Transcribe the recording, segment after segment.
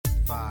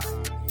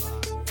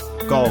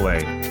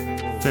Galway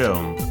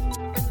Film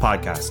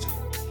Podcast.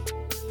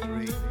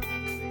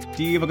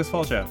 Díobh agus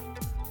fáilte.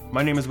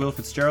 My name is Will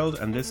Fitzgerald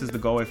and this is the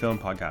Galway Film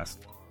Podcast.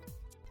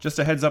 Just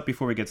a heads up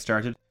before we get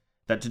started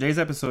that today's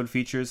episode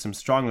features some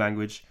strong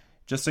language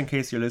just in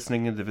case you're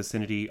listening in the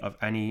vicinity of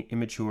any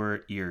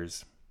immature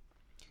ears.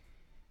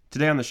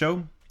 Today on the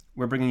show,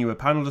 we're bringing you a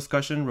panel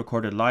discussion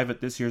recorded live at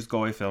this year's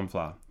Galway Film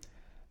Fleadh.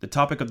 The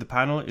topic of the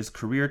panel is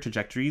career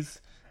trajectories,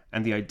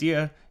 and the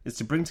idea is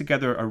to bring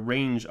together a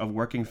range of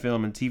working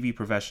film and TV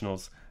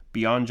professionals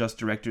beyond just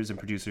directors and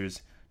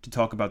producers to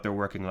talk about their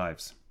working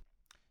lives.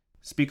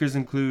 Speakers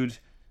include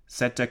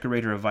set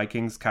decorator of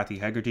Vikings Kathy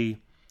Hegarty,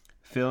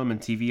 film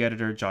and TV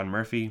editor John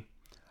Murphy,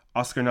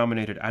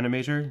 Oscar-nominated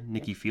animator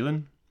Nicky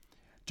Phelan,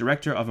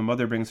 director of A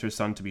Mother Brings Her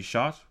Son to Be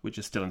Shot, which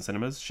is still in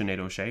cinemas, Sinead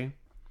O'Shea,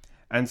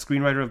 and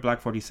screenwriter of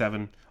Black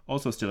 47,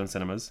 also still in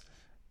cinemas,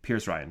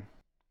 Pierce Ryan.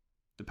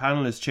 The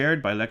panel is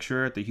chaired by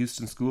lecturer at the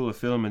Houston School of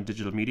Film and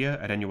Digital Media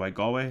at NUI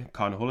Galway,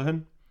 Con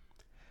Holohan.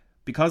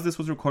 Because this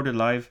was recorded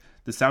live,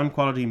 the sound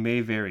quality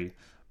may vary,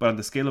 but on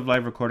the scale of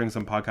live recordings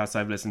on podcasts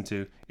I've listened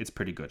to, it's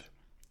pretty good.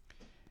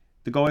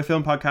 The Galway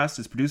Film Podcast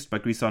is produced by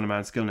Grease On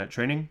Demand Skillnet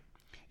Training.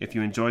 If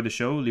you enjoy the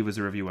show, leave us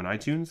a review on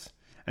iTunes,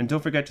 and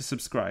don't forget to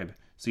subscribe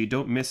so you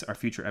don't miss our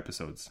future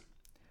episodes.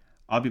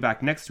 I'll be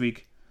back next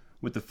week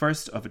with the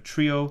first of a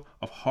trio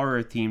of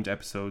horror-themed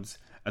episodes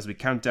as we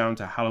count down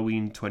to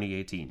Halloween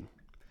 2018.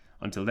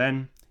 Until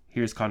then,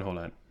 here's Con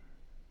Holohan.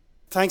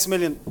 Thanks a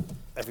million,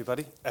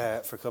 everybody,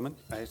 for coming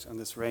out on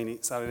this rainy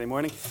Saturday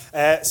morning.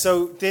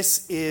 So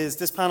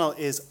this panel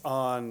is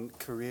on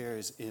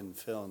careers in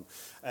film.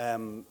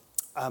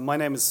 My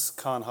name is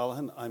Con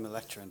Holohan. I'm a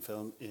lecturer in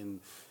film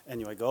in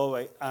NUI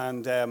Galway,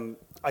 and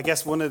I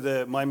guess one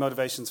of my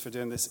motivations for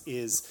doing this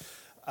is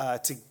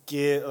to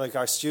give, like,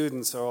 our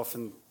students are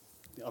often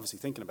obviously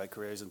thinking about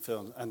careers in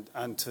film,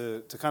 and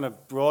to kind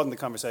of broaden the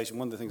conversation.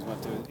 One of the things we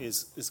want to do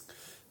is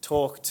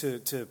talk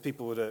to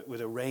people with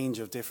a range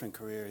of different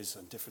careers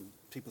and different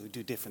people who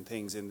do different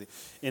things in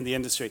the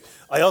industry.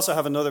 I also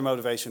have another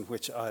motivation,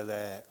 which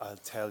I'll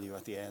tell you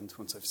at the end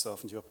once I've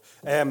softened you up.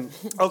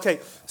 Okay,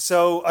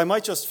 so I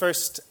might just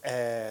first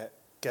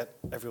get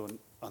everyone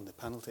on the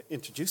panel to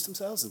introduce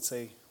themselves and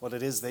say what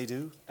it is they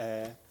do.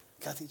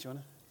 Kathy, do you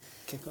want to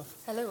kick off?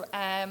 Hello,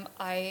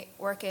 I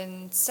work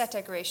in set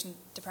decoration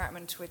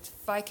department with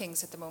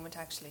Vikings at the moment,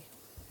 actually.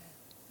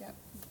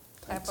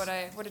 But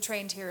I would have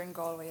trained here in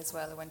Galway as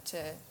well. I went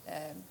to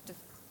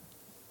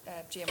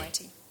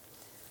GMIT.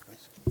 Right.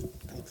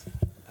 Thanks.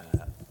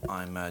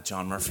 I'm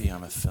John Murphy.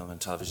 I'm a film and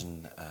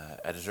television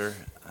editor,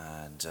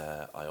 and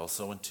I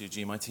also went to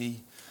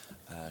GMIT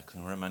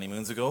many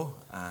moons ago.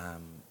 I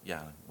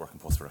work in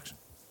post-production.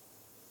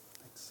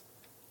 Thanks.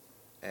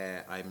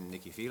 I'm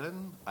Nicky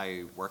Phelan.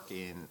 I work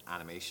in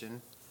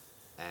animation.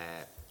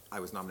 I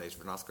was nominated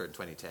for an Oscar in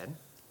 2010,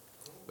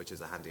 which is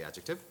a handy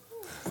adjective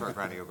for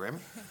Granny O'Grim.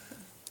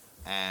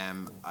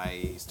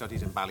 I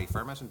studied in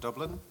Ballyfermot in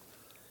Dublin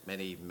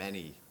many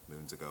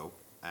moons ago,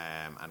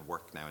 and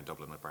work now in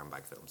Dublin with Brown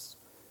Bag Films.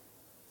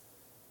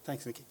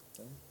 Thanks, Nicky.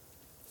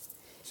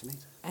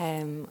 Sinead?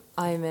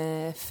 I'm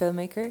a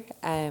filmmaker,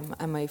 and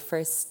my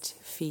first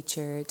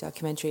feature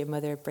documentary, A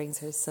Mother Brings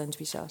Her Son to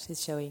Be Shot,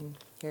 is showing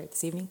here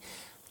this evening.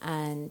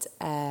 And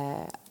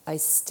I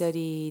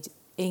studied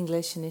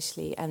English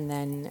initially and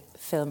then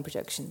film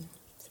production.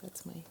 So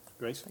that's my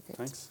Great, background.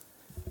 Thanks.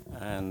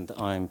 And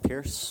I'm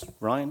Pierce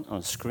Ryan. I'm a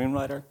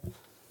screenwriter.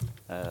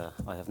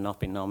 I have not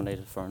been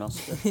nominated for an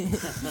Oscar.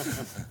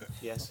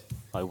 Yes.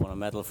 I won a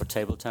medal for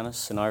table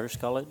tennis in Irish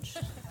College.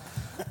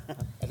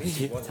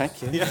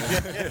 Thank you.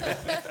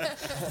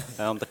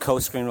 I'm the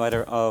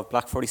co-screenwriter of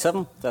Black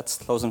 47. That's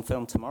closing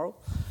film tomorrow.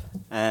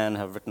 And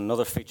have written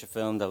another feature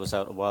film that was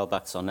out a while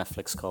back. It's on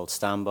Netflix called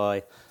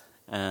Standby.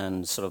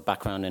 And sort of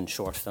background in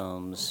short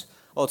films.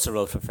 Also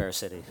wrote for Fair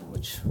City,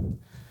 which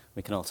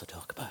we can also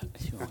talk about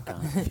if you want,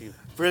 Dan.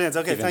 Brilliant.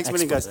 Okay, thanks a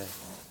million, guys.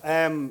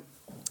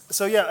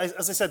 So yeah,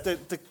 as I said,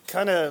 the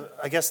kind of,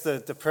 I guess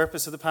the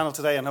purpose of the panel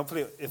today, and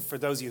hopefully if for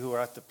those of you who were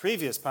at the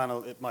previous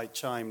panel, it might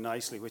chime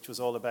nicely, which was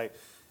all about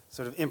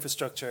sort of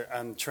infrastructure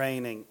and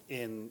training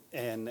in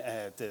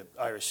the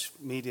Irish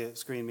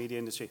screen media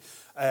industry.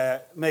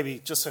 Maybe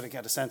just sort of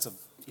get a sense of,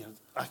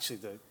 actually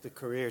the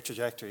career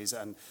trajectories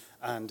and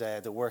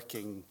the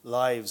working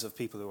lives of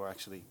people who are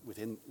actually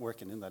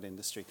working in that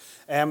industry.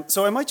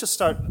 So I might just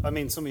start,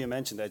 some of you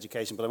mentioned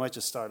education, but I might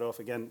just start off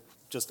again,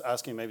 just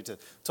asking maybe to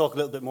talk a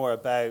little bit more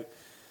about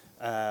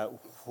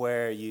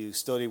where you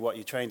studied, what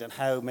you trained, and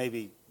how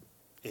maybe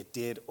it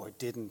did or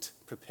didn't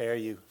prepare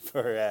you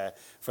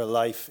for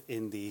life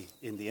in the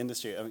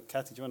industry.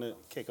 Kathy, do you want to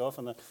kick off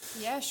on that?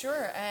 Yeah,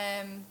 sure.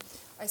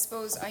 I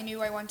suppose I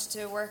knew I wanted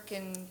to work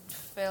in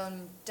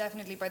film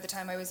definitely by the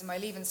time I was in my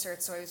Leaving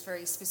Cert, so I was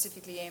very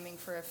specifically aiming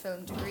for a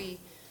film degree.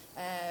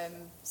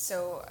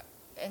 So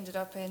ended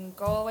up in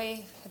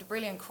Galway, had a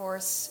brilliant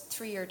course,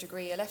 3-year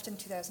degree. I left in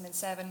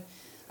 2007.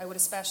 I would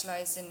have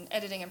specialised in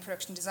editing and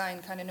production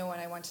design, kind of knowing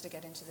I wanted to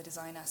get into the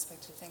design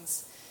aspect of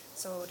things.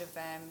 So I would have,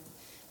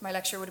 my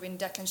lecturer would have been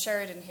Declan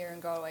Sheridan here in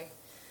Galway.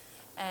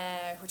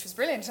 which was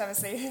brilliant,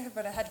 obviously.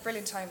 But I had a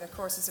brilliant time. The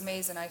course was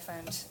amazing, I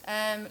found.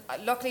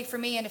 Luckily for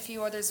me and a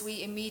few others,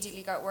 we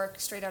immediately got work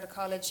straight out of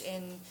college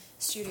in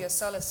Studio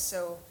Solace,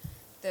 so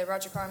the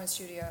Roger Corman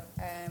studio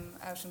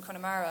out in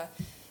Connemara,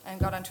 and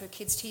got onto a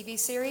kids' TV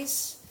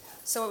series.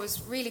 So it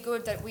was really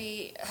good that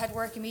we had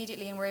work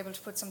immediately and were able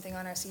to put something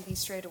on our CV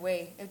straight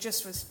away. It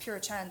just was pure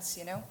chance,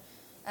 you know.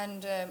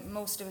 And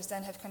most of us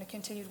then have kind of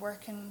continued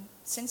working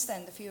since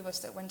then, the few of us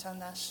that went on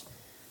that.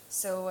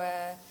 So,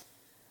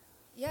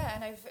 yeah,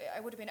 and I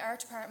would have been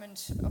art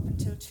department up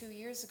until 2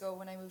 years ago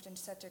when I moved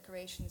into set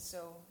decorations,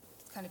 so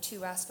kind of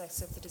two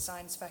aspects of the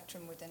design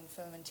spectrum within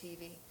film and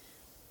TV.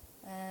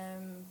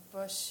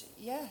 But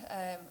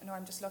yeah, no,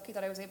 I'm just lucky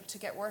that I was able to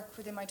get work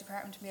within my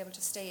department and be able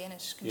to stay in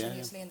it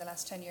continuously in the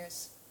last 10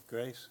 years.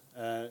 Great.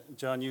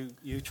 John,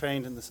 you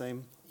trained in the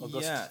same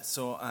August? Yeah,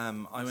 so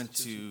I went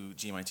to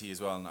GMIT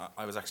as well, and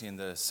I was actually in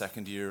the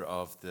second year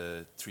of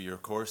the 3-year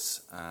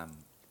course,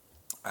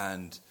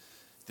 and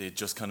they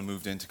just kind of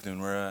moved into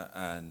Clonmara,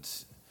 and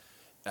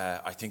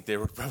I think they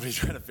were probably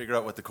trying to figure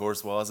out what the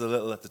course was a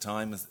little at the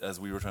time as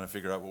we were trying to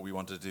figure out what we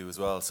wanted to do as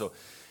well. So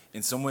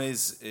in some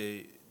ways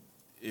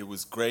it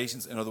was great,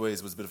 in other ways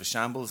it was a bit of a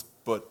shambles,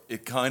 but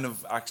it kind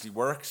of actually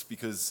worked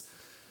because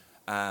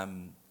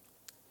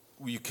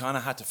you kind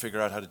of had to figure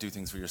out how to do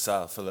things for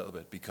yourself a little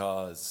bit,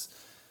 because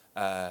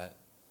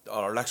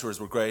our lecturers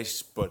were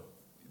great, but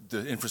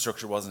the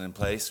infrastructure wasn't in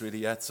place really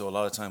yet, so a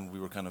lot of time we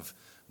were kind of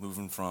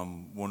moving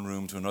from one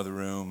room to another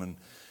room, and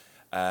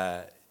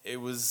it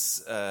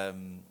was a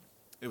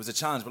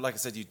challenge. But like I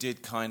said, you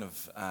did kind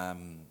of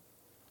have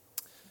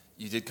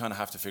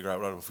to figure out,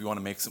 right, if we want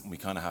to make something, we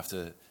kind of have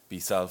to be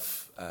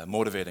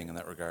self-motivating in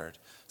that regard.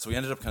 So we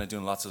ended up kind of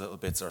doing lots of little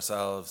bits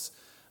ourselves,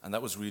 and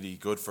that was really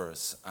good for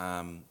us.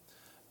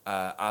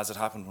 As it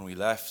happened when we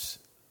left,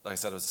 like I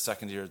said, it was the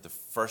second year. The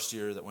first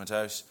year that went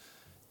out,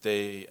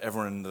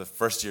 everyone in the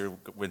first year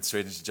went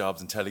straight into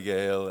jobs in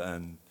Telegale,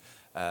 and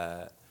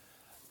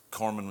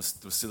Corman was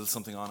still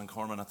something on in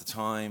Corman at the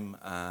time,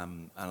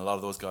 and a lot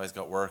of those guys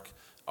got work.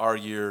 Our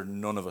year,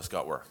 none of us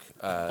got work.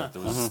 There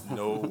was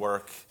no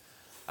work,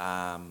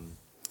 but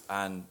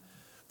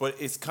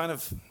it's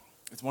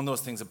one of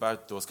those things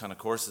about those kind of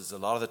courses. A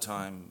lot of the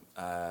time,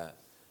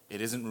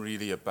 it isn't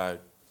really about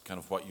kind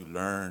of what you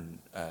learn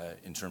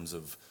in terms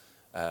of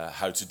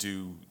how to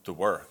do the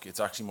work. It's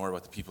actually more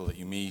about the people that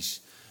you meet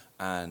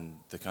and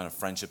the kind of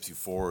friendships you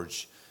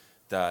forge,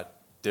 that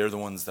they're the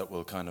ones that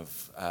will kind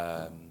of,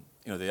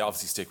 they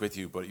obviously stick with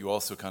you, but you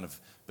also kind of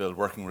build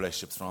working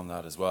relationships from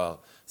that as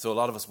well. So a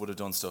lot of us would have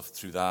done stuff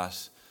through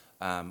that.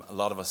 A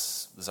lot of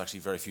us, there's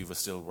actually very few of us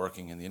still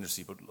working in the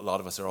industry, but a lot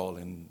of us we're all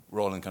in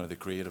kind of the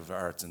creative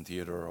arts and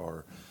theatre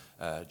or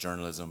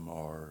journalism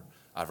or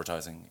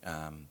advertising.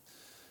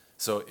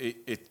 So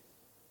it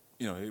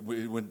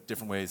went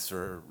different ways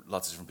for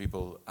lots of different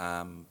people.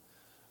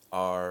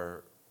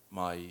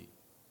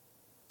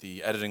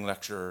 The editing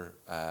lecturer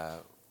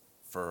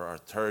for our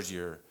third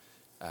year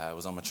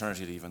was on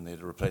maternity leave, and they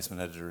had a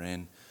replacement editor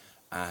in,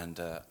 and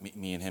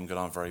me and him got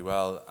on very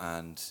well,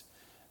 and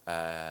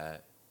I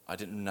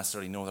didn't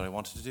necessarily know that I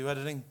wanted to do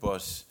editing,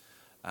 but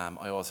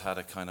I always had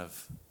a kind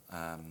of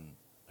a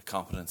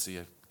competency,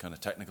 a kind of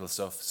technical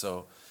stuff.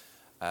 So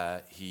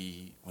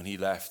when he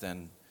left,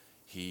 then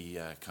he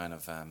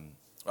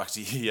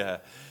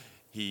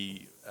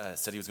he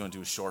said he was going to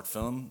do a short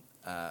film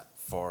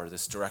for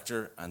this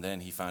director, and then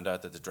he found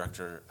out that the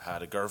director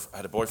had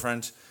a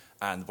boyfriend,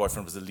 and the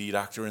boyfriend was the lead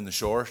actor in the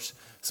short,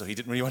 so he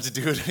didn't really want to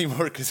do it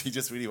anymore because he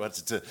just really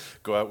wanted to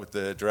go out with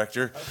the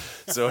director.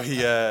 So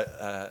he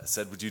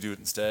said, "Would you do it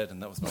instead?" And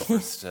that was my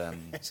first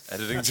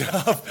editing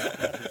job.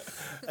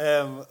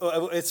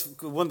 It's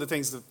one of the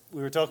things that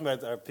we were talking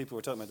about, or people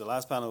were talking about the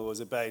last panel, was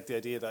about the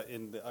idea that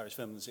in the Irish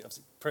film industry,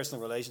 obviously,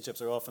 personal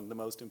relationships are often the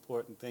most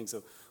important thing.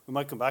 So we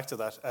might come back to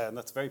that, and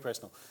that's very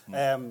personal.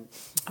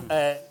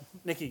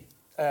 Nicky,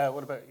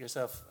 what about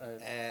yourself?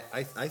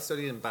 I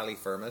studied in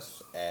Ballyfermot,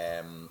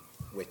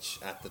 which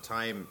at the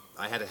time,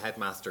 I had a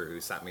headmaster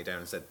who sat me down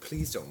and said,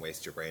 "Please don't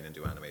waste your brain and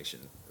do animation."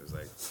 It was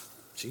like,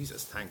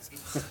 Jesus, thanks.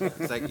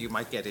 It's like you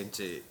might get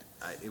into...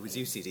 it was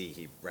UCD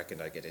he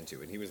reckoned I'd get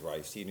into, and he was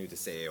right. He knew the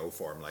CAO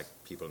form like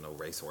people know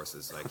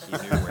racehorses. Like, he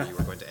knew where you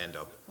were going to end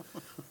up.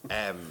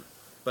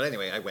 But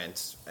anyway, I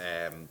went.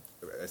 I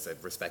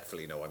said,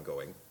 respectfully, no, I'm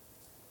going.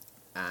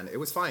 And it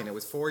was fine. It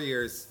was 4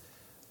 years...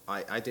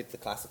 I did the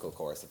classical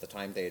course. At the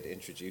time, they had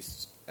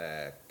introduced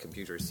a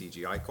computer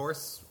CGI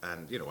course,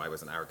 and, I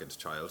was an arrogant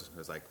child. I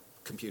was like,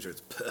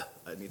 computers,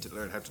 I need to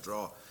learn how to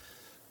draw.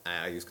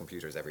 I use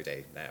computers every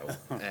day now.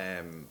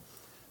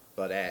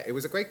 But it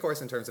was a great course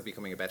in terms of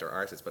becoming a better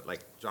artist. But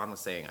like John was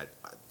saying,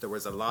 there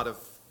was a lot of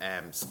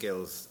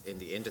skills in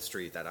the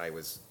industry that I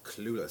was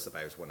clueless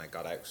about when I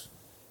got out.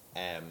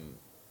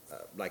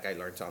 Like I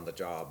learnt on the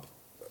job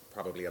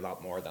probably a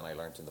lot more than I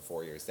learnt in the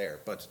 4 years there.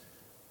 But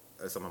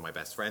some of my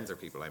best friends are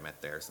people I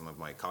met there. Some of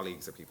my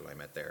colleagues are people I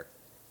met there.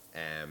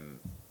 And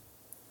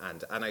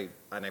I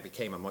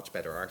became a much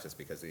better artist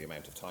because of the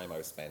amount of time I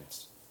was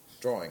spent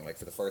drawing. Like,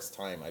 for the first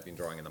time, I'd been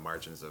drawing in the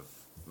margins of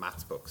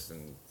maths books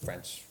and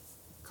French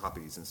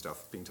copies and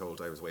stuff, being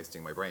told I was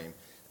wasting my brain.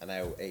 And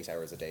now 8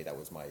 hours a day, that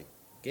was my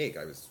gig.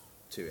 I was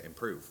to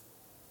improve.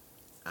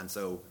 And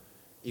so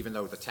even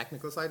though the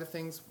technical side of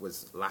things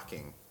was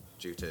lacking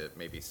due to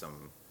maybe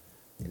some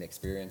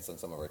inexperience on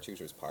some of our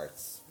tutors'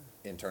 parts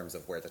in terms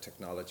of where the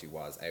technology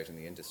was out in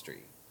the industry,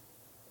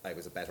 I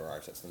was a better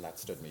artist, and that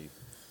stood me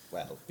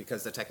well,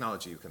 because the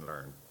technology you can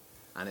learn,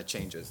 and it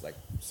changes like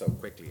so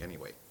quickly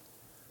anyway.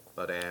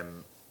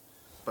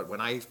 But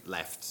when I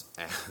left,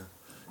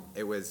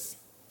 there was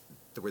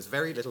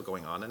very little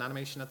going on in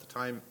animation at the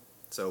time.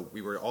 So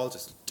we were all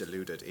just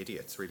deluded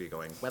idiots, really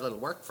going, well, it'll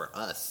work for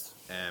us,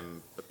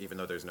 but even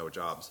though there's no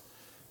jobs.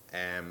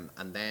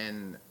 And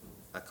then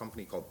a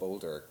company called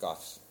Boulder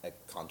got a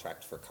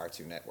contract for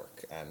Cartoon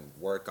Network, and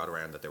word got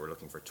around that they were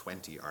looking for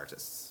 20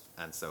 artists.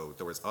 And so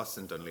there was us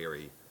and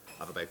Dunleary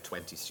of about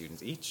 20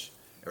 students each.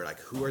 They were like,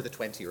 who are the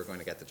 20 who are going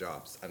to get the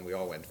jobs? And we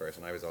all went for it,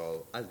 and I was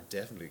all, I'll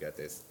definitely get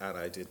this, and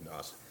I did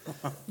not.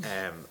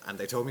 And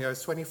they told me I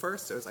was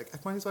 21st. I was like, I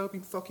might as well have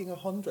been fucking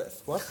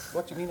 100th.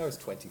 What do you mean I was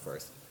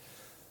 21st?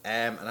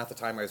 And at the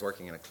time I was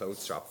working in a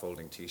clothes shop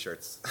folding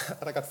T-shirts,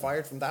 and I got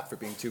fired from that for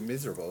being too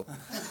miserable.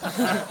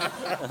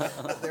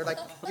 They're like,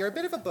 you're a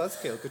bit of a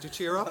buzzkill, could you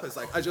cheer up? I was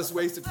like, I just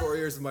wasted 4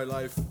 years of my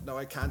life, now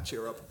I can't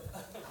cheer up.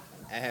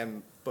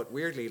 But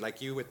weirdly,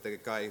 like you with the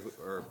guy who,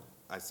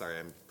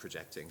 I'm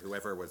projecting,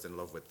 whoever was in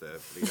love with the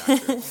lead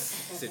actor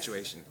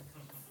situation.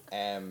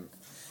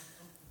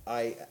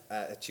 A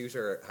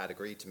tutor had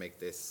agreed to make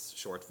this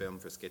short film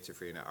for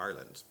Schizophrenia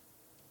Ireland.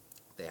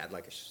 They had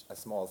like a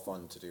small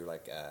fund to do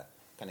like a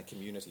kind of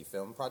community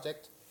film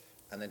project,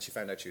 and then she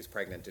found out she was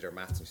pregnant, did her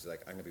maths, and she's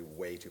like, I'm going to be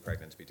way too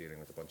pregnant to be dealing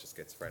with a bunch of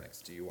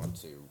schizophrenics. Do you want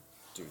to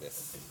do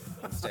this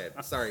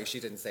instead? Sorry, she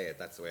didn't say it,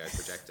 that's the way I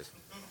projected.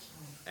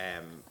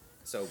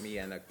 So me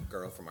and a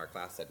girl from our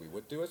class said we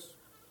would do it,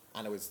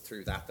 and it was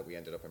through that we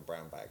ended up in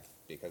Brown Bag,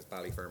 because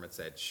Ballyfermot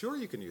said, sure,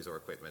 you can use our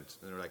equipment.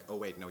 And they were like, oh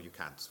wait, no, you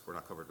can't, we're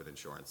not covered with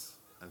insurance.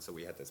 And so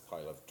we had this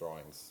pile of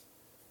drawings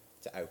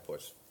to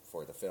output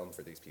for the film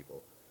for these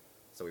people.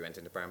 So we went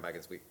into Brown Bag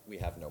and said, we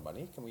have no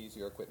money, can we use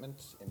your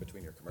equipment in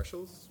between your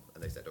commercials?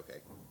 And they said, okay.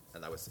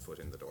 And that was the foot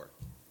in the door.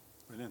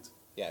 Brilliant.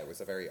 Yeah, it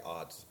was a very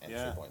odd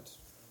entry point.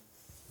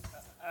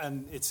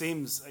 And it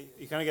seems,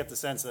 you kind of get the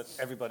sense that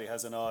everybody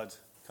has an odd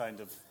kind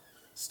of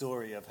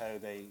story of how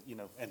they,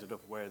 ended up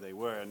where they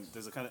were. And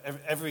there's a kind of,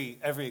 every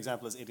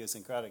example is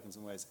idiosyncratic in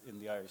some ways in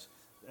the Irish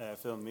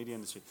film media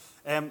industry.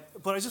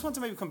 But I just want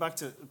to maybe come back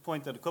to a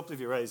point that a couple of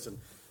you raised and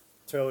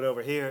throw it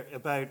over here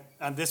about,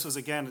 and this was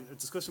again a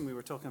discussion we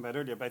were talking about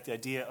earlier about the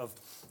idea of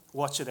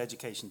what should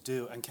education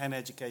do, and can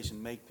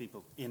education make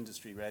people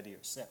industry ready or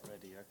set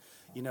ready, or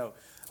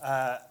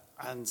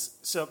and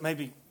so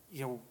maybe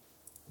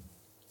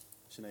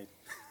Sinead.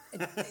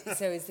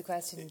 So is the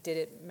question, did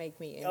it make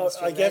me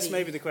industry I guess ready?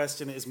 maybe the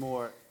question is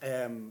more,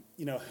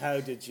 how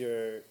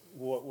did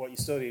what you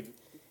studied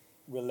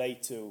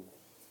relate to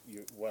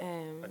what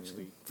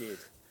actually did?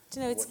 Do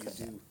you know, what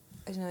you do?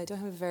 I don't know. I don't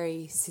have a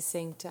very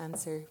succinct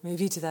answer,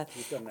 maybe, to that.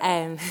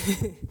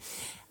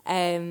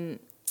 I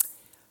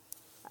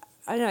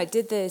don't know. I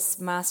did this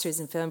master's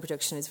in film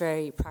production. It was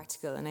very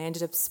practical, and I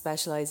ended up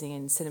specialising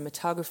in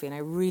cinematography. And I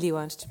really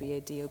wanted to be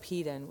a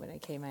DOP then when I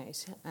came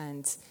out.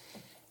 And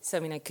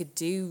so, I could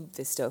do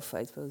this stuff.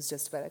 I suppose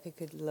just about. Like I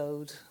could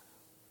load,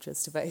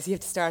 just about. You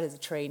have to start as a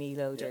trainee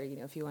loader,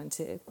 if you want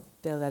to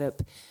build that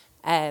up.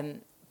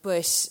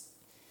 But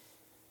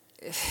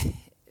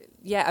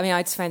yeah,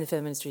 I just found the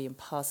film industry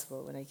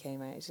impossible when I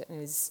came out. And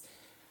it was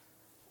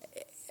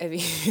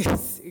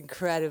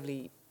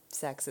incredibly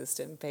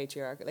sexist and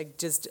patriarchal, like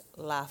just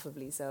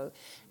laughably so.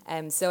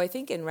 So I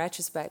think in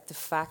retrospect, the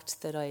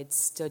fact that I had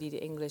studied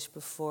English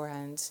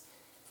beforehand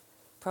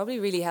probably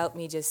really helped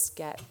me just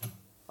get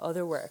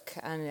other work.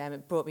 And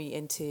it brought me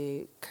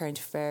into current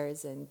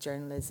affairs and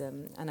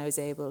journalism. And I was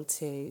able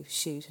to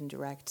shoot and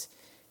direct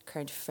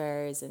current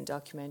affairs and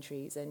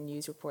documentaries and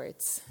news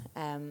reports.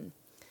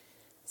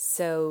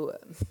 So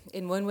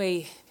in one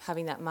way,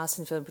 having that master's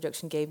in film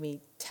production gave me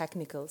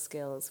technical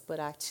skills, but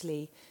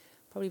actually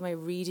probably my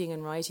reading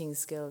and writing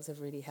skills have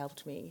really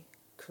helped me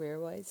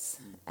career-wise.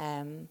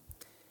 But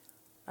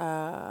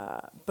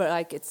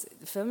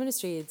the film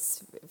industry,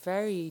 it's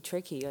very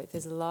tricky. Like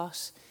there's a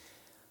lot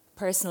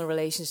personal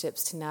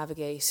relationships to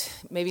navigate,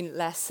 maybe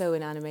less so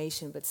in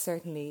animation, but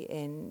certainly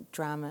in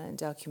drama and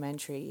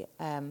documentary.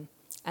 And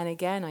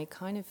again, I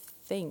kind of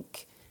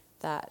think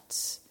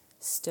that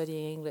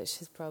studying English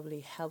has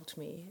probably helped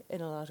me in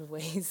a lot of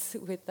ways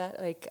with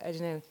that. Like, I don't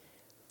know,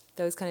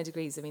 those kind of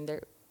degrees,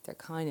 they're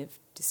kind of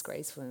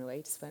disgraceful in a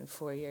way to spend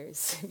 4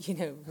 years,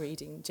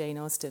 reading Jane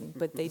Austen.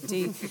 But they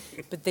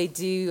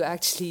do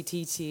actually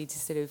teach you to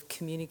sort of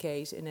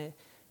communicate in a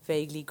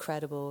vaguely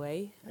credible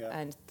way. Yeah.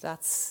 And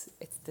there's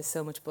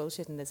so much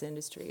bullshit in this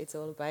industry. It's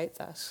all about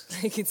that.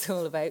 Like, it's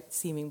all about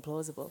seeming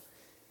plausible.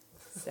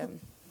 So...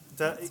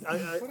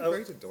 what a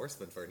great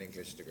endorsement for an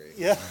English degree.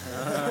 Yeah.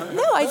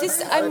 No,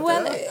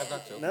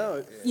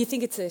 you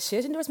think it's a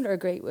shit endorsement or a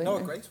great one? No,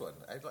 a great one.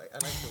 I like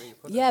the way you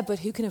put it. Yeah, but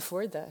who can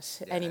afford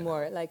that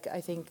anymore? Like,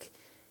 I think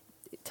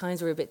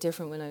times were a bit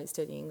different when I was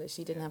studying English.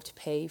 You didn't have to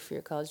pay for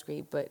your college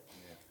degree, but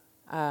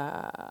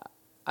I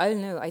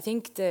don't know. I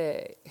think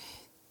the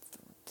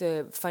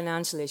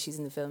financial issues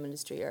in the film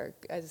industry are,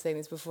 as I was saying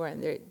this before,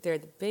 and they're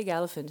the big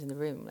elephant in the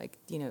room. Like,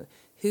 you know,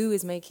 who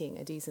is making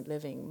a decent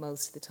living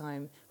most of the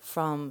time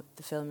from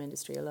the film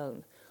industry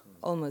alone?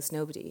 Almost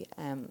nobody.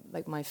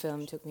 Like, my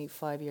film took me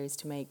 5 years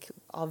to make.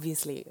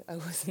 Obviously, I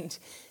wasn't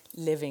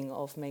living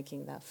off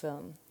making that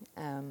film.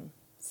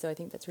 So I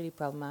think that's really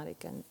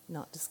problematic and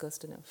not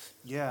discussed enough.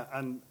 Yeah,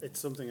 and it's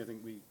something I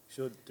think we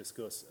should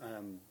discuss.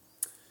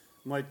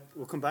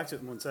 We'll come back to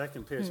it in 1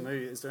 second. Pierce,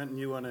 maybe is there anything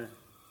you want to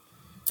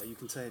that you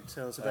can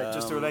tell us about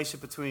just the relationship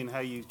between how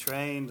you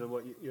trained and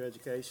what your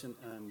education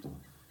and...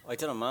 I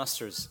did a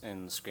master's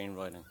in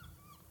screenwriting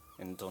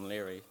in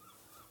Dunleary.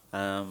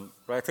 But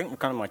I think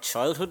kind of my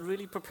childhood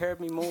really prepared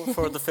me more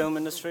for the film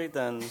industry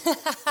than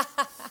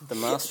the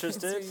masters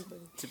did, really,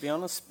 to be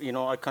honest. You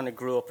know, I kind of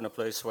grew up in a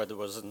place where there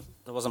wasn't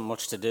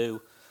much to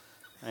do,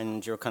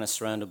 and you're kind of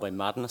surrounded by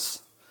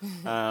madness,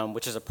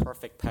 which is a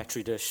perfect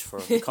petri dish for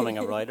becoming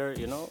a writer,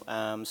 you know.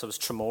 So it was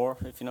Tramore,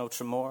 if you know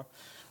Tramore,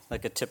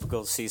 like a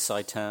typical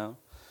seaside town.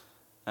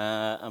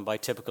 And by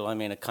typical, I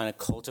mean a kind of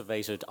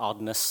cultivated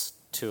oddness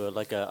to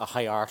a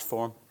high art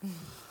form.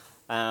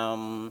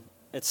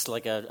 It's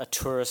like a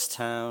tourist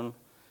town.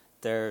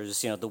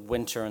 There's, you know, the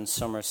winter and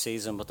summer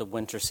season, but the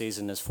winter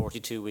season is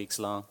 42 weeks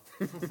long,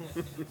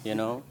 you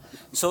know.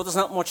 So there's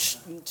not much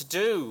to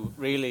do,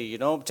 really, you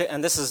know.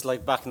 And this is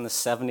like back in the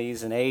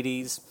 70s and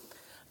 80s.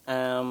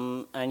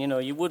 And, you know,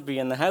 you would be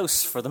in the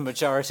house for the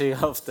majority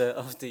of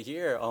the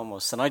year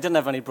almost. And I didn't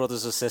have any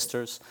brothers or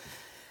sisters.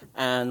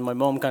 And my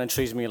mum kind of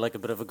treated me like a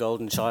bit of a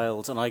golden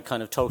child, and I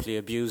kind of totally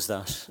abused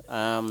that.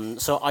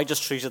 So I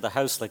just treated the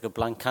house like a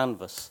blank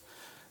canvas.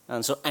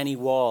 And so any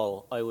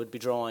wall, I would be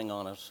drawing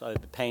on it,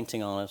 I'd be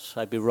painting on it,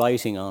 I'd be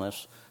writing on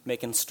it,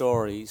 making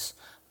stories,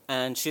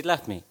 and she'd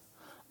let me.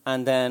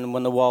 And then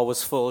when the wall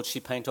was full,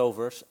 she'd paint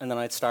over it, and then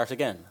I'd start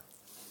again.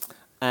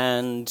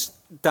 And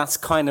that's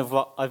kind of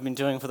what I've been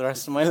doing for the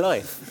rest of my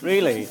life,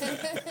 really.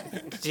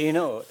 Do you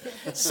know?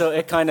 So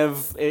it kind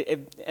of,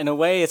 in a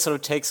way, it sort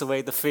of takes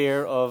away the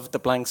fear of the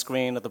blank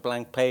screen or the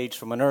blank page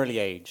from an early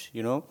age,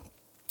 you know?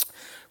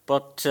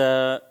 But...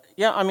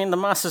 yeah, I mean, the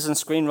masters in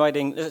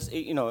screenwriting,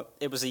 you know,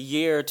 it was a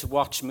year to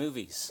watch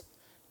movies,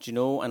 do you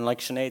know? And like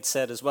Sinead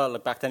said as well,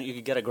 like back then you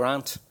could get a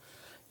grant,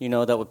 you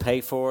know, that would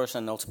pay for it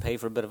and also pay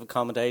for a bit of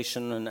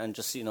accommodation and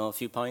just, you know, a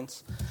few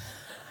pints.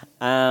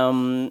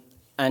 And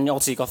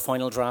also you got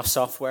Final Draft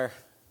software.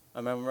 I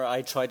remember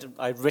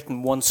I'd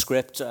written one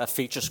script, a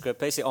feature script.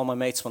 Basically all my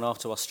mates went off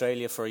to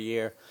Australia for a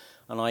year,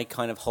 and I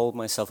kind of holed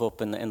myself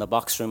up in the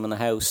box room in the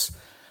house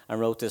and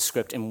wrote this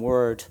script in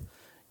Word.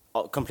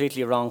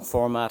 Completely wrong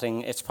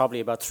formatting. It's probably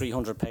about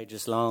 300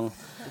 pages long.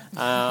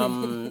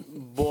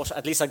 But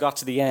at least I got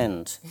to the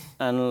end.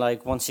 And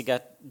like once you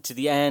get to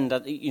the end,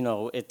 you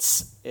know, it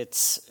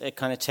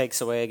kind of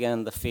takes away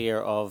again the fear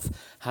of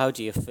how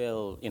do you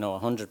fill, you know,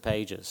 100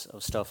 pages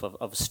of stuff of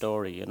a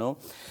story, you know.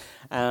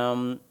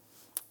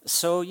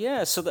 So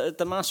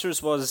the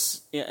masters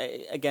was,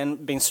 again,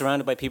 being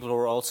surrounded by people who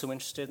are also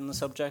interested in the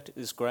subject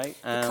is great.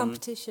 The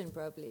competition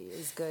probably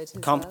is good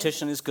as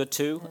competition is good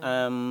too.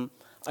 Yeah.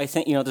 I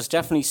think, you know, there's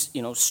definitely,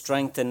 you know,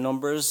 strength in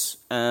numbers.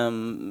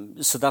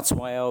 So that's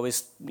why I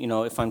always, you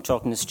know, if I'm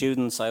talking to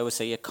students, I always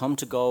say, yeah, come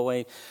to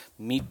Galway,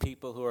 meet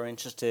people who are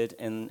interested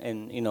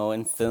in you know,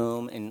 in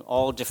film, in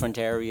all different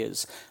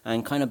areas,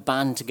 and kind of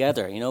band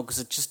together, you know, because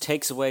it just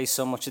takes away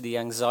so much of the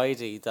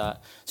anxiety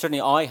that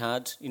certainly I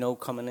had, you know,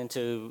 coming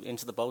into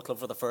the boat club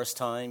for the first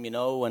time, you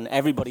know, and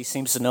everybody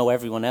seems to know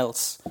everyone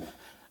else.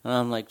 And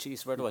I'm like,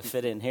 geez, where do I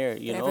fit in here?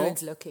 You know,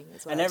 everyone's looking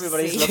as well. And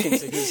everybody's looking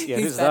to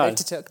who's better that?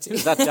 To talk to.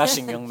 Who's that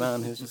dashing young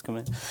man who's just come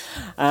in?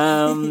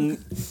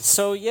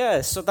 So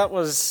that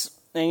was,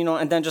 you know,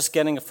 and then just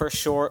getting a first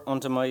short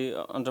under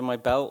my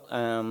belt.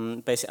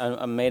 Basically,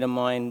 a mate of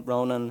mine,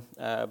 Ronan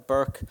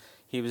Burke,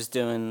 he was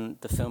doing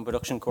the film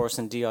production course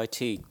in DIT,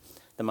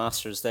 the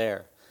masters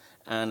there,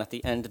 and at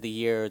the end of the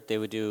year they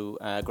would do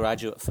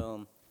graduate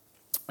film.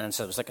 And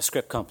so it was like a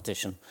script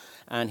competition.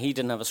 And he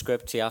didn't have a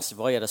script. He asked if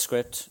I had a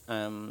script.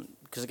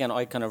 Because, again,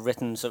 I'd kind of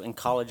written so in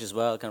college as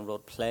well, kind of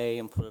wrote play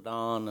and put it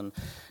on and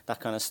that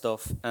kind of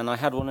stuff. And I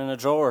had one in a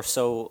drawer,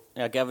 so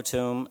I gave it to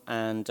him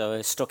and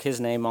I stuck his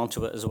name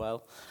onto it as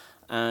well.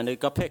 And it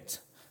got picked.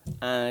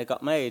 And it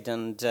got made.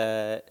 And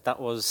that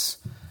was...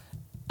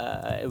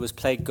 it was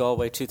played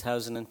Galway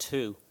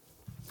 2002.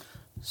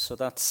 So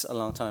that's a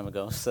long time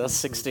ago. So that's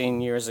 16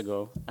 years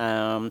ago.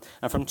 And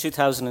from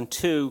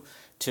 2002...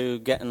 to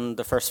getting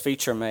the first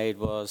feature made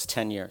was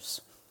 10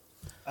 years.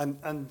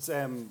 And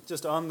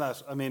just on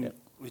that, I mean,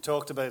 we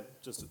talked about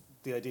just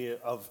the idea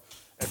of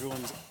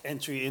everyone's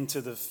entry into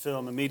the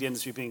film and media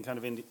industry being kind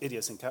of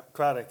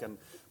idiosyncratic,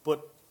 but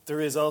there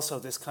is also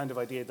this kind of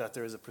idea that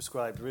there is a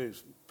prescribed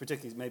route,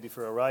 particularly maybe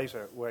for a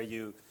writer, where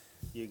you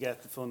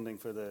get the funding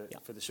for the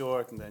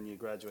short and then you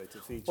graduate to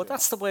feature. Well,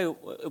 that's the way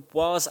it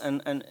was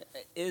and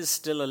is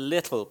still a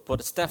little, but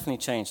it's definitely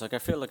changed. Like, I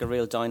feel like a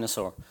real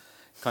dinosaur.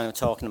 kind of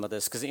talking about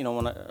this because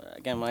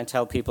when I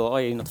tell people,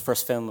 the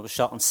first film was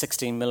shot on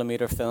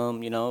 16mm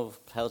film,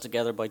 held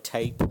together by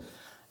tape,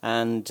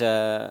 and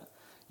the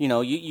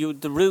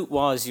route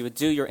was you would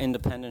do your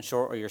independent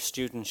short or your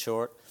student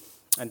short,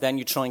 and then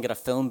you try and get a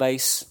film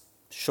base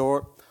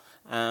short.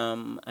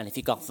 And if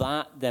you got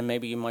that, then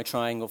maybe you might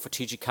try and go for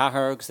TG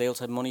Cahir because they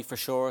also had money for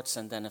shorts.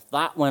 And then if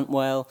that went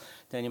well,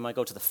 then you might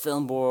go to the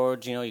film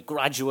board. You're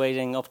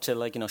graduating up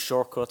to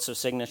shortcuts or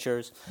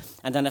signatures.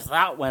 And then if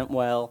that went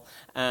well,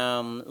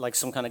 like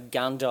some kind of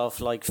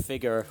Gandalf-like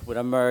figure would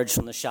emerge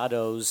from the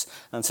shadows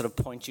and sort of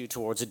point you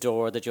towards a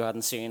door that you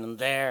hadn't seen. And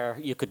there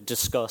you could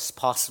discuss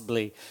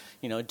possibly,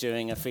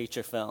 doing a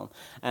feature film.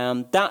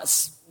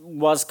 That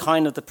was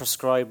kind of the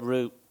prescribed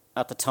route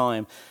at the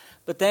time.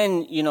 But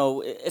then,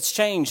 it's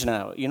changed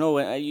now.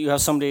 You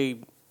have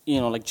somebody,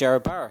 like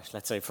Gerard Barrett,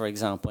 let's say, for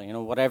example.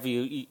 Whatever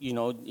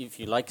if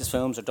you like his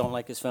films or don't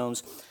like his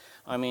films.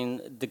 I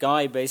mean, the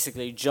guy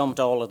basically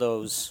jumped all of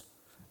those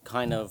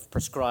kind of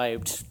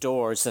prescribed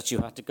doors that you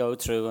had to go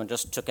through and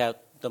just took out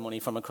the money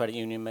from a credit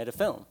union, made a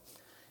film.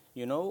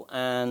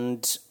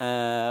 And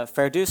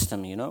fair dues to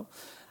him,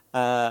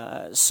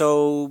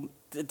 So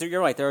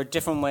you're right, there are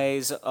different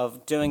ways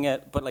of doing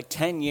it, but like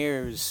 10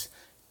 years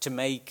to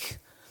make...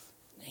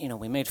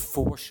 we made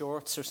 4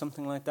 shorts or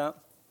something like that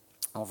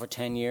over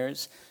 10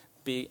 years.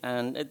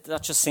 That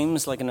just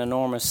seems like an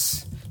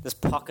enormous... There's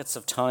pockets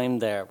of time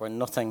there where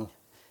nothing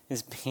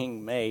is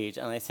being made.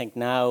 And I think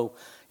now,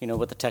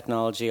 with the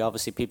technology,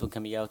 obviously people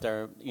can be out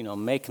there,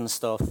 making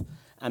stuff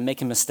and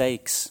making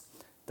mistakes.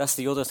 That's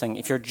the other thing.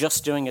 If you're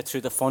just doing it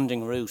through the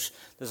funding route,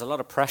 there's a lot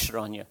of pressure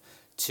on you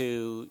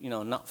to,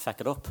 not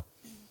feck it up,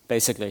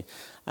 basically.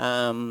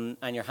 And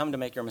you're having to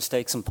make your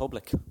mistakes in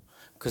public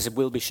because it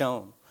will be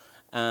shown.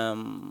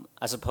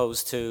 As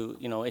opposed to,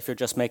 if you're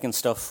just making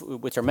stuff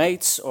with your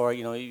mates or,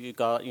 you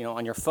got,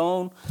 on your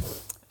phone,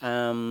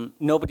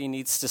 nobody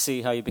needs to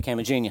see how you became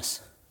a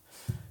genius.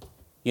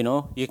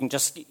 You can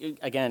just,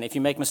 again, if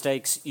you make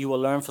mistakes, you will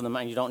learn from them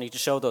and you don't need to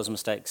show those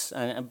mistakes.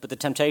 But the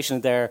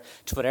temptation there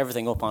to put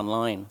everything up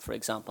online, for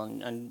example,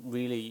 and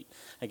really,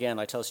 again,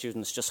 I tell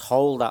students, just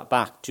hold that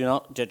back.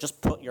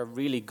 Just put your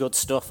really good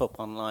stuff up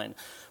online.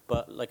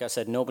 But like I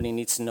said, nobody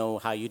needs to know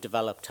how you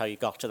developed, how you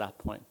got to that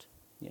point,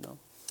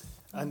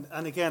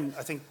 And again,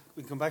 I think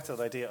we come back to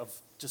that idea of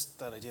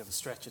a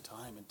stretch of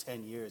time in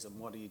 10 years and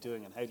what are you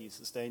doing and how do you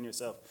sustain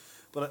yourself.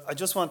 But I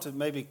just want to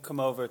maybe come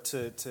over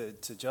to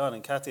John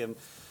and Kathy and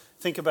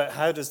think about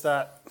how does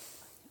that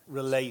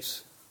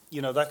relate,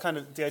 that kind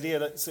of, the idea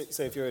that,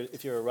 say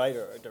if you're a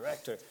writer or a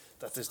director,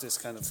 that there's this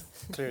kind of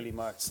clearly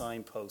marked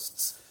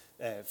signposts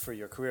for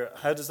your career.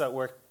 How does that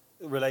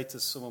relate to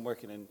someone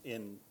working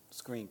in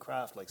screen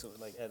craft, like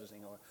something like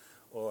editing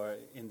or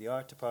in the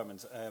art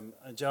department? And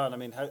John, I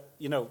mean, how,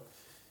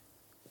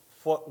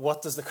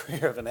 what does the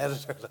career of an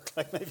editor look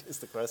like? Maybe is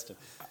the question.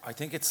 I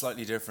think it's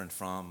slightly different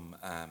from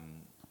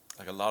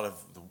like a lot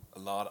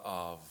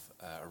of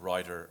a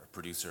writer, a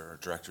producer, or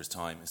director's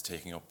time is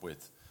taken up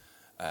with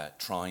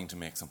trying to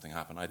make something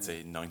happen. I'd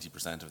say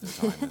 90% of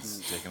their time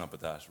is taken up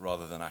with that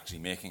rather than actually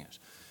making it.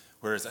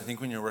 Whereas I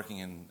think when you're working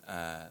in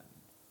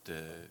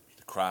the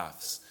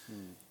crafts,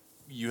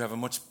 you have a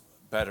much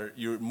better.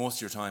 Most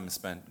of your time is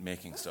spent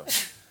making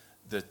stuff.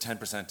 The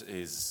 10%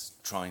 is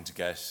trying to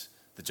get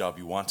the job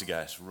you want to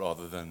get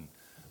rather than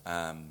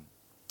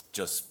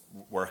just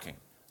working.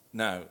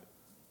 Now,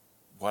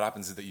 what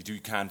happens is that you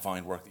can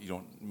find work that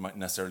you might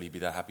necessarily be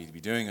that happy to be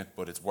doing it,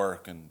 but it's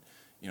work and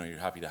you're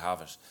happy to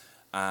have it.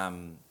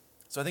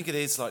 So I think it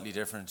is slightly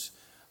different.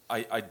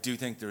 I do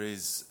think there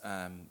is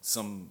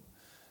some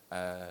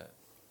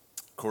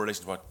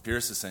correlation to what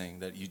Pierce is saying,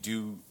 that you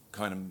do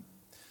kind of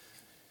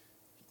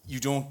you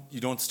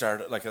don't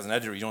start, like as an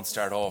editor, you don't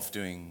start off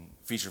doing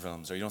feature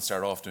films, or you don't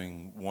start off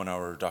doing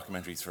 1-hour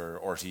documentaries for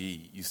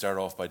RTE. You start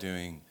off by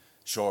doing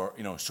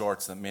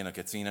shorts that may not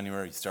get seen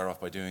anywhere. You start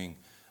off by doing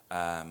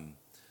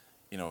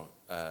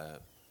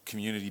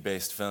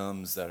community-based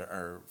films that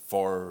are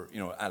for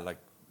like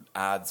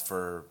ads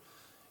for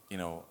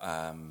the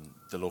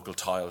local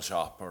tile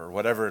shop or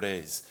whatever it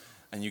is,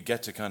 and you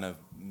get to kind of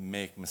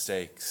make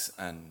mistakes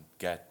and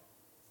get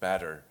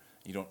better.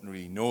 You don't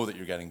really know that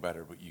you're getting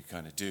better, but you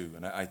kind of do.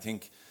 And I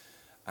think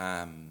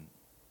that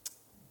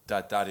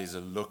is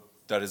a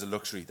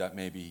luxury that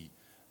maybe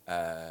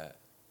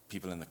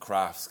people in the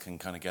crafts can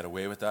kind of get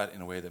away with that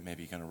in a way that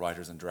maybe kind of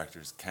writers and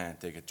directors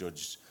can't. They get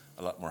judged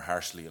a lot more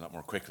harshly, a lot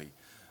more quickly.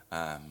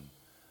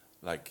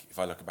 Like if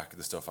I look back at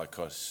the stuff I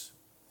cut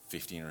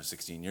 15 or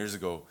 16 years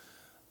ago,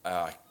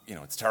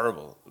 it's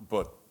terrible,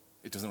 but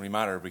it doesn't really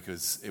matter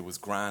because it was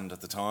grand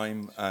at the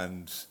time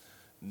and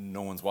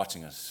no one's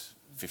watching it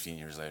 15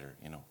 years later,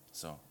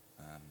 so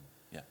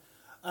yeah.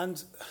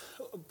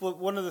 But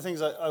one of the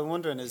things I'm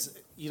wondering is,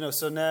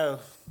 so now,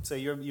 say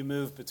you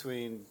move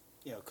between,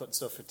 cutting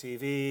stuff for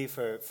TV,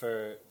 for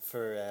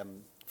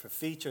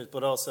features,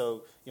 but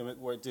also,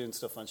 we're doing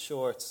stuff on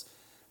shorts.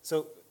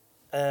 So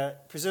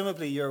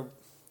presumably you're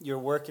you're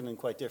working in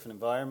quite different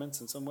environments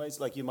in some ways.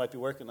 Like you might be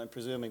working, I'm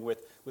presuming,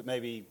 with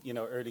maybe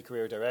early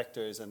career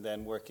directors, and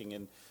then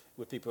working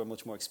with people who are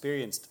much more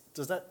experienced.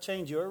 Does that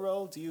change your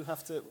role? Do you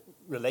have to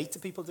relate to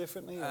people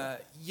differently?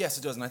 Yes,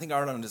 it does, and I think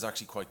Ireland is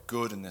actually quite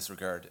good in this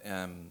regard.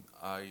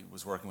 I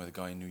was working with a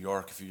guy in New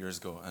York a few years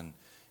ago, and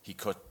he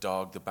cut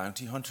Dog the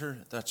Bounty Hunter,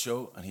 that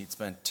show, and he'd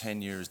spent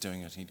 10 years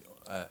doing it.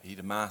 He'd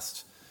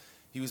amassed,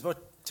 he was about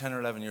 10 or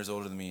 11 years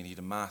older than me, and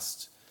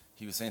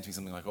he was saying to me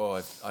something like,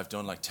 oh, I've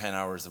done like 10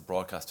 hours of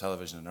broadcast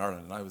television in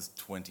Ireland, and I was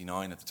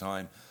 29 at the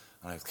time,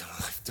 and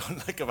I've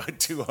done like about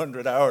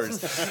 200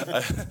 hours.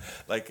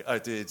 I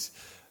did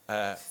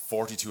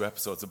 42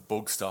 episodes of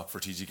Bug Stop for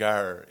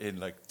TGR in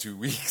like 2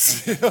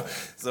 weeks.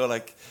 So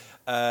like,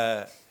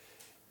 I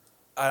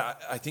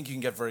think you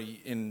can get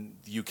in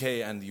the UK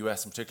and the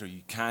US in particular,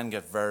 you can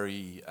get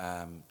very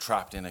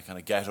trapped in a kind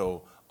of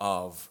ghetto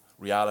of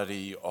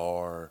reality,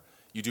 or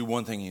you do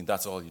one thing and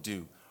that's all you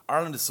do.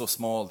 Ireland is so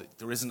small that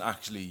there isn't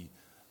actually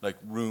like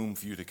room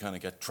for you to kind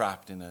of get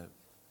trapped in a,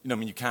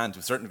 you can to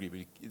a certain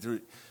degree,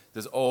 but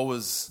there's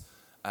always,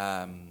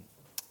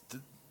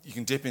 you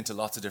can dip into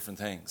lots of different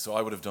things. So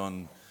I would have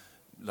done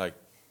like,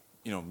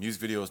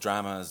 music videos,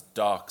 dramas,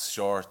 docs,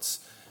 shorts,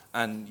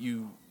 and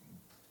you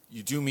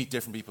do meet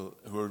different people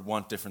who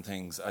want different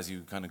things as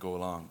you kind of go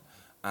along.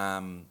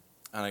 And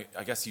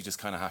I guess you just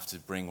kind of have to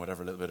bring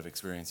whatever little bit of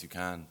experience you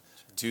can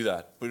to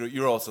that. But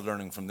you're also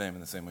learning from them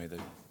in the same way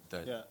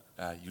that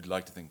you'd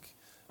like to think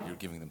you're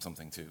giving them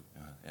something too.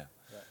 Yeah.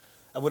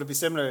 And would it be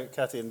similar,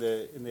 Kathy, in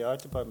the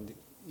art department?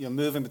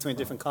 Moving between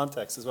different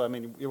contexts as well. I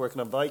mean, you're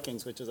working on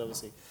Vikings, which is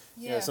obviously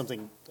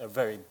a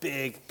very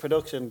big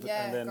production.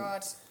 Yeah, and then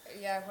God.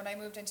 Yeah, when I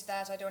moved into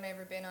that, I'd only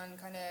ever been on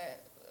kind of,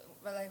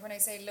 well, like when I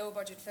say low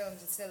budget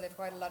films, it's still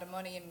quite a lot of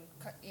money,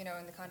 in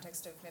the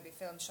context of maybe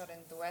films shot in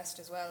the West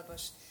as well.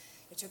 But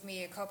it took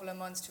me a couple of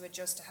months to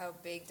adjust to how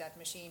big that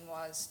machine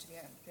was, to be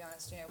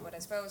honest. But I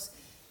suppose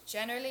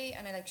generally,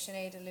 and like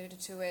Sinead alluded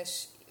to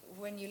it,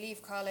 when you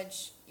leave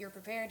college, you're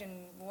prepared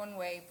in one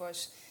way,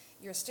 but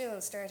you're still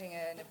starting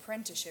an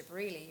apprenticeship,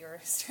 really. You're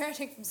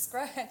starting from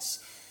scratch.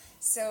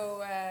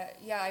 So,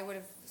 I would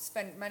have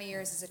spent many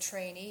years as a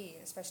trainee,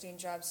 especially in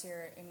jobs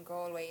here in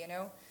Galway,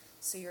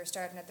 So you're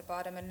starting at the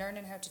bottom and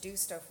learning how to do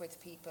stuff with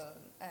people.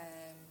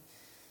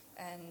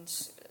 And,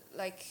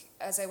 like,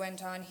 as I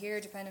went on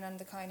here, depending on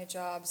the kind of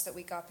jobs that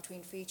we got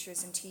between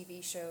features and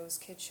TV shows,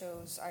 kid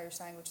shows, Irish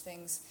language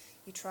things,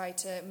 you try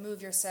to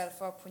move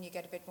yourself up when you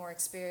get a bit more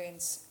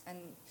experience. And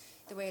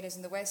the way it is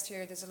in the West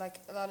here, there's a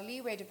lot of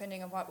leeway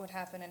depending on what would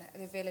happen and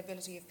the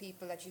availability of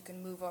people that you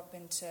can move up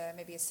into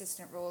maybe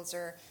assistant roles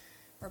or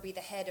be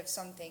the head of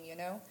something,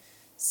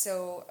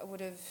 So I would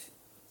have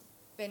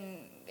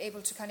been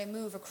able to kind of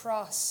move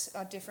across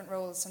different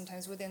roles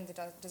sometimes within the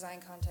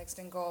design context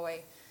in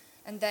Galway.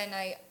 And then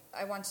I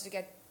wanted to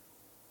get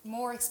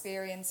more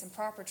experience and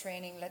proper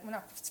training,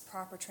 not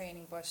proper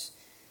training, but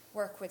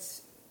work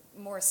with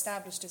more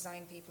established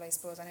design people, I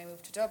suppose, and I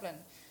moved to Dublin.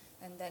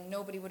 And then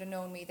nobody would have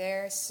known me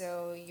there,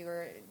 so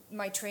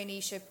my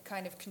traineeship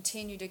kind of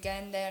continued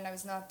again there, and I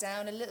was knocked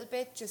down a little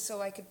bit just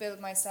so I could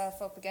build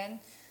myself up again.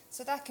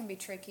 So that can be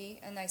tricky,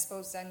 and I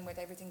suppose then with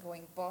everything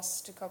going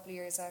bust a couple of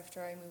years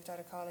after I moved out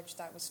of college,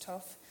 that was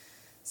tough.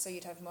 So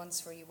you'd have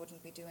months where you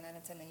wouldn't be doing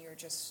anything and you're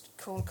just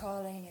cold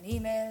calling and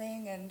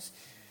emailing, and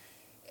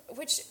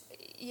which,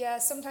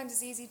 sometimes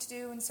is easy to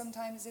do and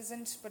sometimes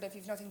isn't, but if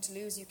you've nothing to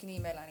lose, you can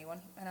email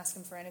anyone and ask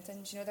them for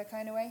anything, that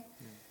kind of way?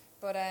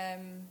 But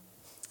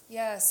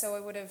so I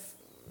would have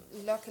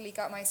luckily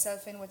got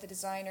myself in with a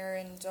designer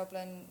in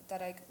Dublin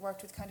that I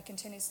worked with kind of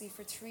continuously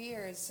for 3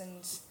 years,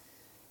 and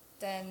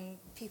then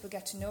people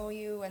get to know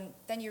you, and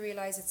then you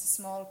realise it's a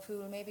small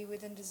pool maybe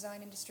within the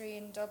design industry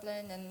in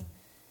Dublin, and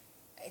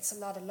it's a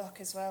lot of luck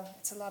as well.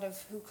 It's a lot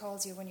of who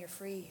calls you when you're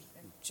free,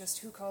 and just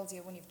who calls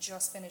you when you've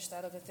just finished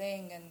that other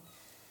thing, and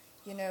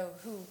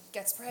who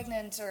gets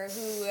pregnant or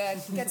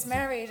who gets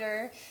married,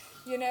 or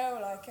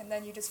and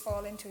then you just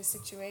fall into a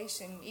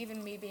situation.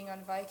 Even me being on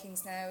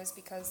Vikings now is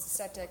because the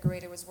set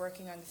decorator was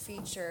working on the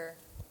feature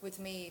with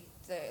me.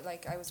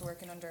 I was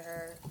working under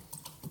her